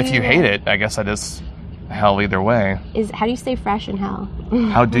 If you hate it, I guess hell either way. How do you stay fresh in hell?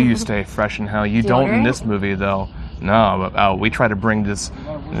 How do you stay fresh in hell? You don't in this movie, though. No, we try to bring this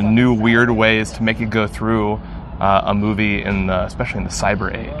new weird ways to make you go through a movie, especially in the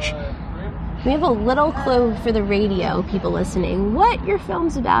cyber age. We have a little clue for the radio people listening. What your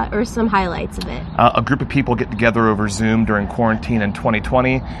film's about, or some highlights of it? A group of people get together over Zoom during quarantine in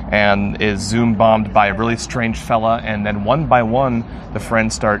 2020 and is Zoom bombed by a really strange fella, and then one by one the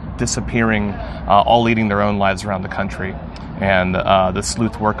friends start disappearing, all leading their own lives around the country. And the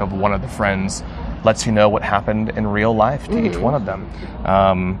sleuth work of one of the friends lets you know what happened in real life to each one of them.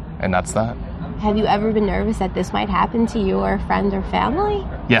 And that's that. Have you ever been nervous that this might happen to you or a friend or family?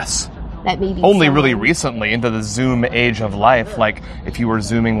 Yes. That maybe only really recently into the Zoom age of life. Like if you were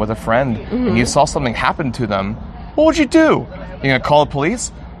Zooming with a friend and you saw something happen to them, what would you do? You gonna call the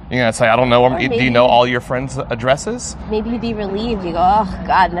police? You gonna say, I don't know, do you know all your friends' addresses? Maybe you'd be relieved. You go, oh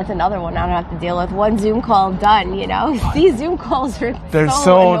God, that's another one I don't have to deal with. One Zoom call done, These Zoom calls are There's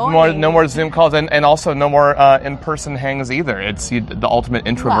no more Zoom calls and also no more in-person hangs either. It's the ultimate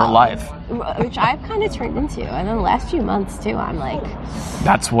introvert life. Which I've kind of turned into. And in the last few months too, I'm like...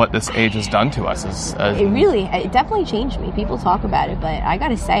 That's what this age has done to us. It definitely changed me. People talk about it, but I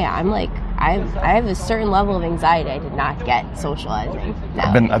gotta say, I'm like... I have a certain level of anxiety I did not get socializing.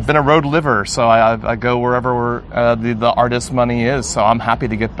 I've been a road liver, so I go wherever the artist money is. So I'm happy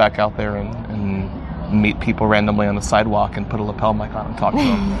to get back out there and meet people randomly on the sidewalk and put a lapel mic on and talk to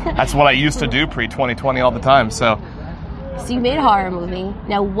them. That's what I used to do pre-2020 all the time. So you made a horror movie.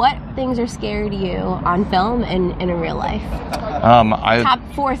 Now, what things are scary to you on film and in real life? Top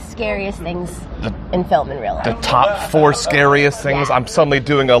 4 scariest things in film and real life. The top 4 scariest things. Yeah. I'm suddenly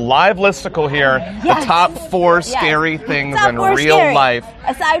doing a live listicle here. Yes. The top 4 scary things in real life.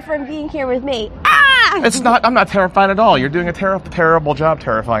 Aside from being here with me. I'm not terrified at all. You're doing a terrible job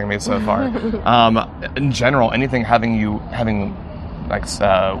terrifying me so far. In general, anything having like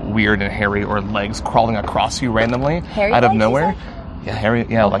weird and hairy or legs crawling across you randomly out of nowhere. Yeah, hairy.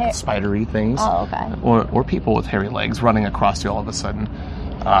 Yeah, like spidery things. Oh, okay. Or people with hairy legs running across you all of a sudden.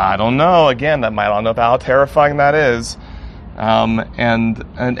 I don't know. Again, I don't know how terrifying that is. And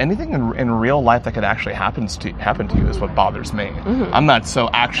anything in real life that could actually happen to you is what bothers me. Mm-hmm. I'm not so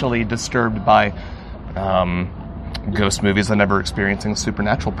actually disturbed by ghost movies. I'm never experiencing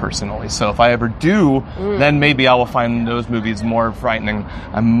supernatural personally. So if I ever do, then maybe I will find those movies more frightening.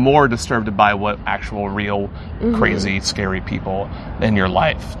 I'm more disturbed by what actual, real, crazy, scary people in your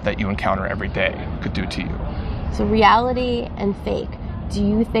life that you encounter every day could do to you. So reality and fake. Do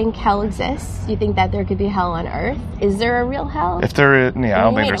you think hell exists? Do you think that there could be hell on Earth? Is there a real hell? If there is, I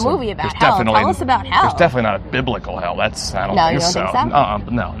don't think there's a movie about hell. Tell us about hell. There's definitely not a biblical hell. I don't think so.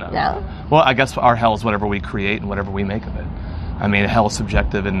 No. Well, I guess our hell is whatever we create and whatever we make of it. I mean, hell is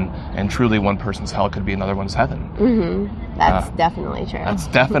subjective, and truly one person's hell could be another one's heaven. Mm-hmm. That's definitely true. That's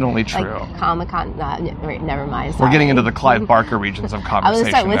definitely true. Like Comic-Con, never mind. Sorry. We're getting into the Clive Barker regions of conversation now. I was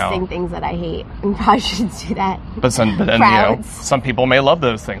going to start listing things that I hate, and probably shouldn't do that. But then some people may love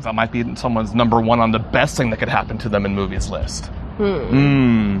those things. That might be someone's number one on the best thing that could happen to them in movies list.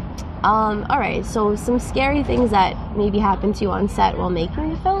 All right, so some scary things that maybe happened to you on set while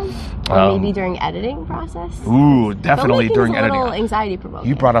making the film, or maybe during editing process. Ooh, definitely during editing. A little anxiety provoking.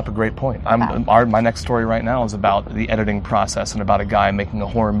 You brought up a great point. My next story right now is about the editing process and about a guy making a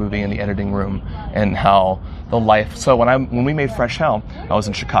horror movie in the editing room and how the life. So when we made Fresh Hell, I was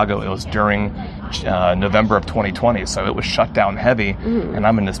in Chicago. It was during November of 2020, so it was shut down heavy, and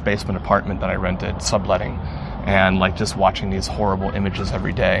I'm in this basement apartment that I rented, subletting. And like just watching these horrible images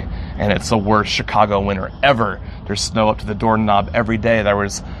every day. And it's the worst Chicago winter ever. There's snow up to the doorknob every day. There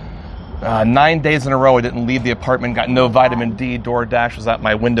was 9 days in a row I didn't leave the apartment, got no vitamin D. DoorDash was at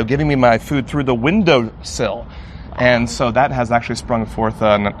my window, giving me my food through the windowsill. And so that has actually sprung forth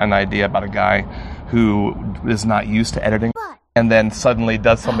an idea about a guy who is not used to editing. And then suddenly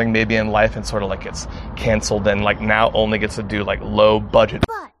does something maybe in life and sort of like gets canceled and like now only gets to do like low budget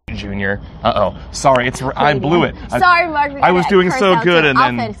Junior. Sorry, I blew it. Sorry, Mark. I was doing so good, and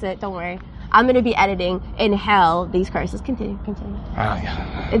then I'll fix it. Don't worry. I'm going to be editing in hell these curses. Continue.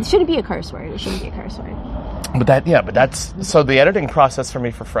 It shouldn't be a curse word. But that's so the editing process for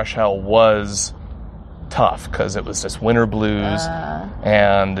me for Fresh Hell was tough because it was just winter blues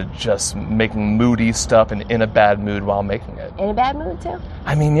and just making moody stuff and in a bad mood while making it. In a bad mood too?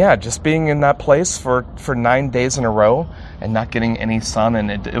 I mean, yeah, just being in that place for 9 days in a row and not getting any sun,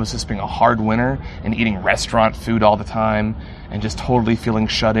 and it was just being a hard winter and eating restaurant food all the time and just totally feeling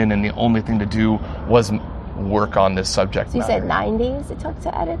shut in, and the only thing to do was work on this subject matter. So you said 9 days it took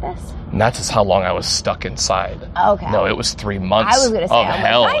to edit this? And that's just how long I was stuck inside. Okay. No, it was 3 months I was gonna say, of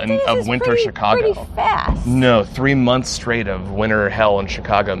hell of winter Chicago. Pretty fast. No, 3 months straight of winter hell in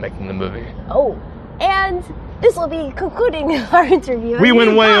Chicago making the movie. Oh, and this will be concluding our interview. We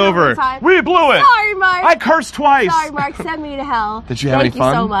went way over. We blew it. Sorry, Mark. I cursed twice. Sorry, Mark. Send me to hell. Did you have any fun?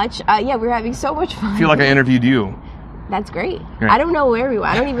 Thank you so much. Yeah, we were having so much fun. I feel like I interviewed you. That's great. I don't know where we were.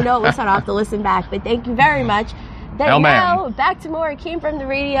 I don't even know what we said. I'll have to listen back. But thank you very much. Then now, back to more. It came from the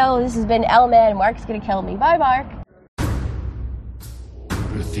radio. This has been L-Man. Mark's going to kill me. Bye, Mark.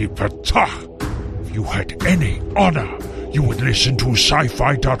 If you had any honor, you would listen to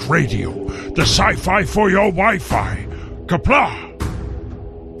sci-fi.radio, the sci-fi for your Wi-Fi. Kapla!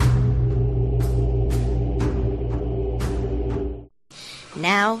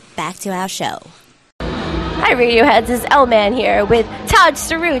 Now, back to our show. Hi, Radioheads. It's L-Man here with Taj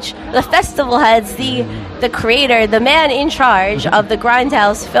Saruch, the festival heads, the creator, the man in charge of the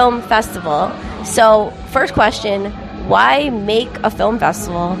Grindhouse Film Festival. So, first question, why make a film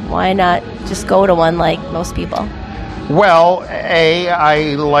festival? Why not just go to one like most people? Well,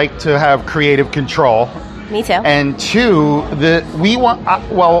 I like to have creative control. Me too. And two, in the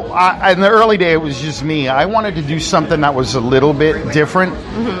early day, it was just me. I wanted to do something that was a little bit different.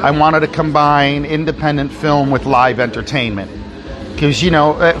 Mm-hmm. I wanted to combine independent film with live entertainment. Because,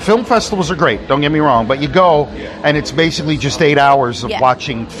 film festivals are great, don't get me wrong, but you go and it's basically just 8 hours of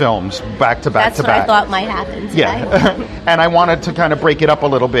watching films back to back to back. That's what I thought might happen today. Yeah. And I wanted to kind of break it up a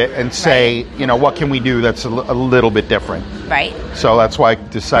little bit and say, what can we do that's a little bit different? Right. So that's why I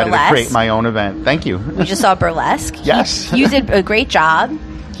decided to create my own event. Thank you. We just saw Burlesque. Yes. You did a great job.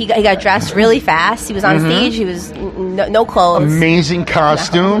 He got dressed really fast. He was on stage. He was no clothes. Amazing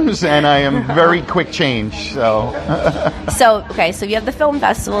costumes, and I am very quick change. So, so you have the film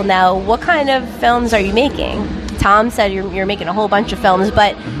festival now. What kind of films are you making? Tom said you're making a whole bunch of films,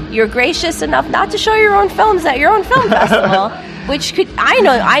 but you're gracious enough not to show your own films at your own film festival. Which I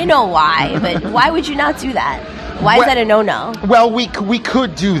know why, but why would you not do that? Why is that a no-no? Well, we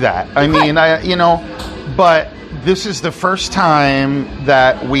could do that. But this is the first time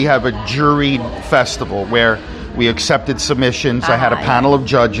that we have a juried festival where we accepted submissions. I had a panel of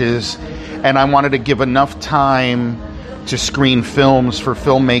judges, and I wanted to give enough time to screen films for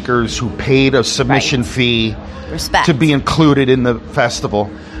filmmakers who paid a submission fee to be included in the festival.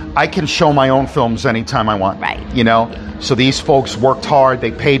 I can show my own films anytime I want. Right. So these folks worked hard.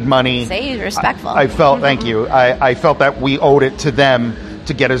 They paid money. Say respectful. I felt, thank you. I felt that we owed it to them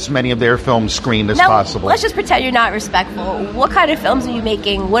to get as many of their films screened as possible. Let's just pretend you're not respectful. What kind of films are you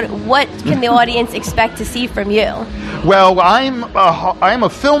making? What can the audience expect to see from you? Well, I'm a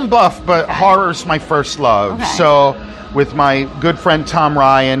film buff, but horror's my first love. Okay. So with my good friend Tom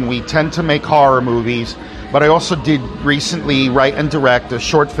Ryan, we tend to make horror movies, but I also did recently write and direct a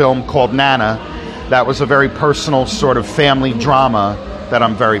short film called Nana. That was a very personal sort of family drama that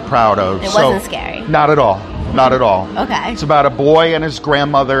I'm very proud of. It wasn't scary? Not at all. Not at all. Okay. It's about a boy and his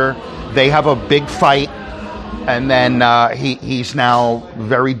grandmother. They have a big fight, and then he's now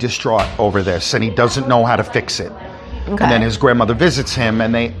very distraught over this, and he doesn't know how to fix it. Okay. And then his grandmother visits him,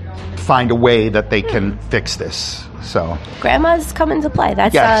 and they find a way that they can fix this. So Grandma's come into play.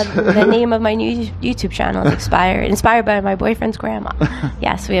 That's the name of my new YouTube channel. It's inspired by my boyfriend's grandma.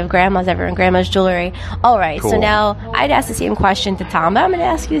 Yes, we have grandmas everywhere, Grandma's Jewelry. All right, cool. So now I'd ask the same question to Tom, but I'm going to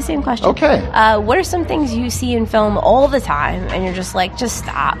ask you the same question. Okay. What are some things you see in film all the time, and you're just like, just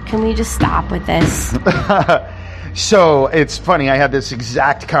stop? Can we just stop with this? So it's funny. I had this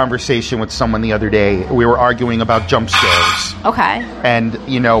exact conversation with someone the other day. We were arguing about jump scares. Okay. And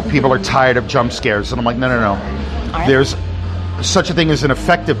people are tired of jump scares, and I'm like, no. Right. There's such a thing as an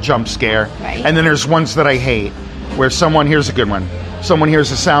effective jump scare, right. And then there's ones that I hate, where here's a good one. Someone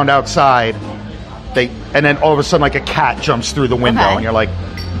hears a sound outside, and then all of a sudden like a cat jumps through the window, and you're like,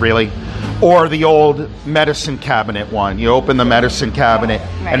 really? Or the old medicine cabinet one. You open the medicine cabinet,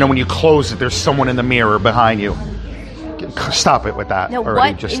 right. And then when you close it, there's someone in the mirror behind you. Stop it with that. No,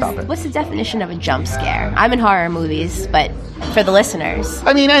 stop it. What's the definition of a jump scare? I'm in horror movies, but for the listeners.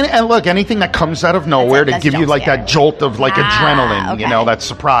 I mean, and look, anything that comes out of nowhere to give you like that jolt of like adrenaline, okay. That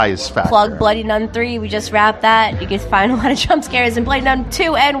surprise factor. Plug Bloody Nun 3, we just wrapped that. You can find a lot of jump scares in Bloody Nun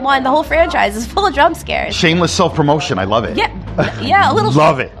 2 and 1. The whole franchise is full of jump scares. Shameless self-promotion, I love it. Yeah, Yeah, a little.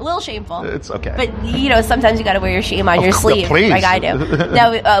 Love it. A little shameful. It's okay. But you know, sometimes you got to wear your shame on your sleeve, please. like I do.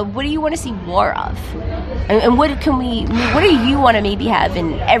 Now, what do you want to see more of? And what do you want to maybe have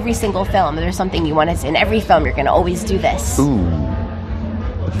in every single film? Is there something you want to see in every film? You're going to always do this. Ooh,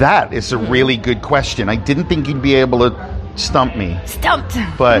 that is a really good question. I didn't think you'd be able to stump me. Stumped.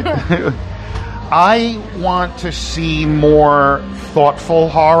 But I want to see more thoughtful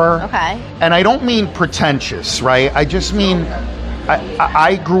horror. Okay. And I don't mean pretentious, right? I just mean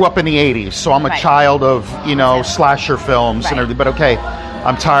I grew up in the 80s, so I'm a child of, slasher films and everything. But okay,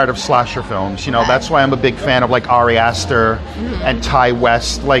 I'm tired of slasher films. That's why I'm a big fan of like Ari Aster and Ty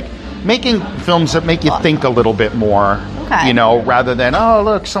West. Like making films that make you think a little bit more. Okay. Rather than, oh,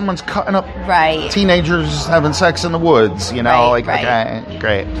 look, someone's cutting up teenagers having sex in the woods, okay,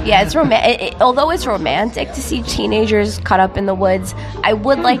 great. Yeah, it's although it's romantic to see teenagers cut up in the woods, I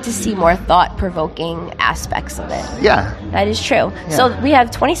would like to see more thought-provoking aspects of it. Yeah. That is true. Yeah. So we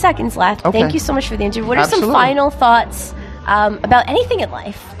have 20 seconds left. Okay. Thank you so much for the interview. What are Absolutely. some final thoughts about anything in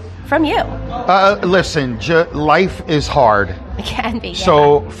life from you? Listen, life is hard. It can be, yeah.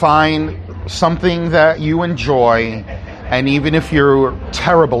 So find something that you enjoy. And even if you're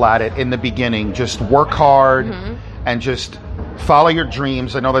terrible at it in the beginning, just work hard and just follow your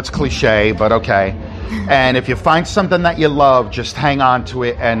dreams. I know that's cliche, but okay. And if you find something that you love, just hang on to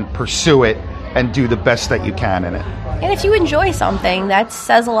it and pursue it and do the best that you can in it. And if you enjoy something, that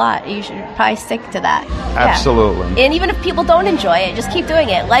says a lot. You should probably stick to that. Absolutely. Yeah. And even if people don't enjoy it, just keep doing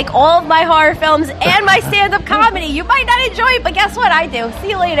it. Like all of my horror films and my stand-up comedy. You might not enjoy it, but guess what? I do. See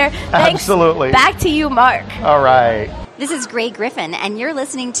you later. Thanks. Absolutely. Back to you, Mark. All right. This is Gray Griffin, and you're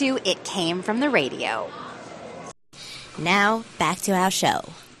listening to It Came From the Radio. Now, back to our show.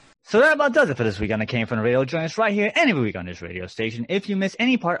 So that about does it for this week on It Came From the Radio. Join us right here every week on this radio station. If you miss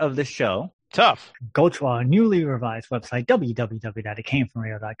any part of this show, go to our newly revised website,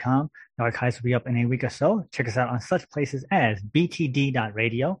 www.itcamefromradio.com. The archives will be up in a week or so. Check us out on such places as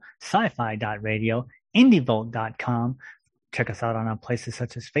btd.radio, sci-fi.radio, indievolt.com. Check us out on our places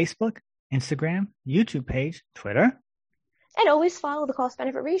such as Facebook, Instagram, YouTube page, Twitter. And always follow the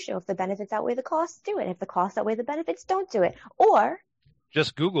cost-benefit ratio. If the benefits outweigh the costs, do it. If the costs outweigh the benefits, don't do it. Or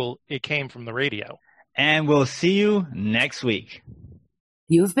just Google It Came From the Radio. And we'll see you next week.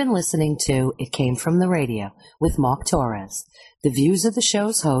 You've been listening to It Came From the Radio with Mark Torres. The views of the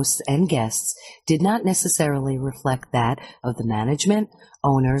show's hosts and guests did not necessarily reflect that of the management,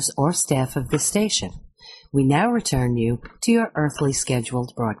 owners, or staff of the station. We now return you to your earthly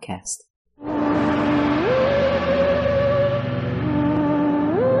scheduled broadcast.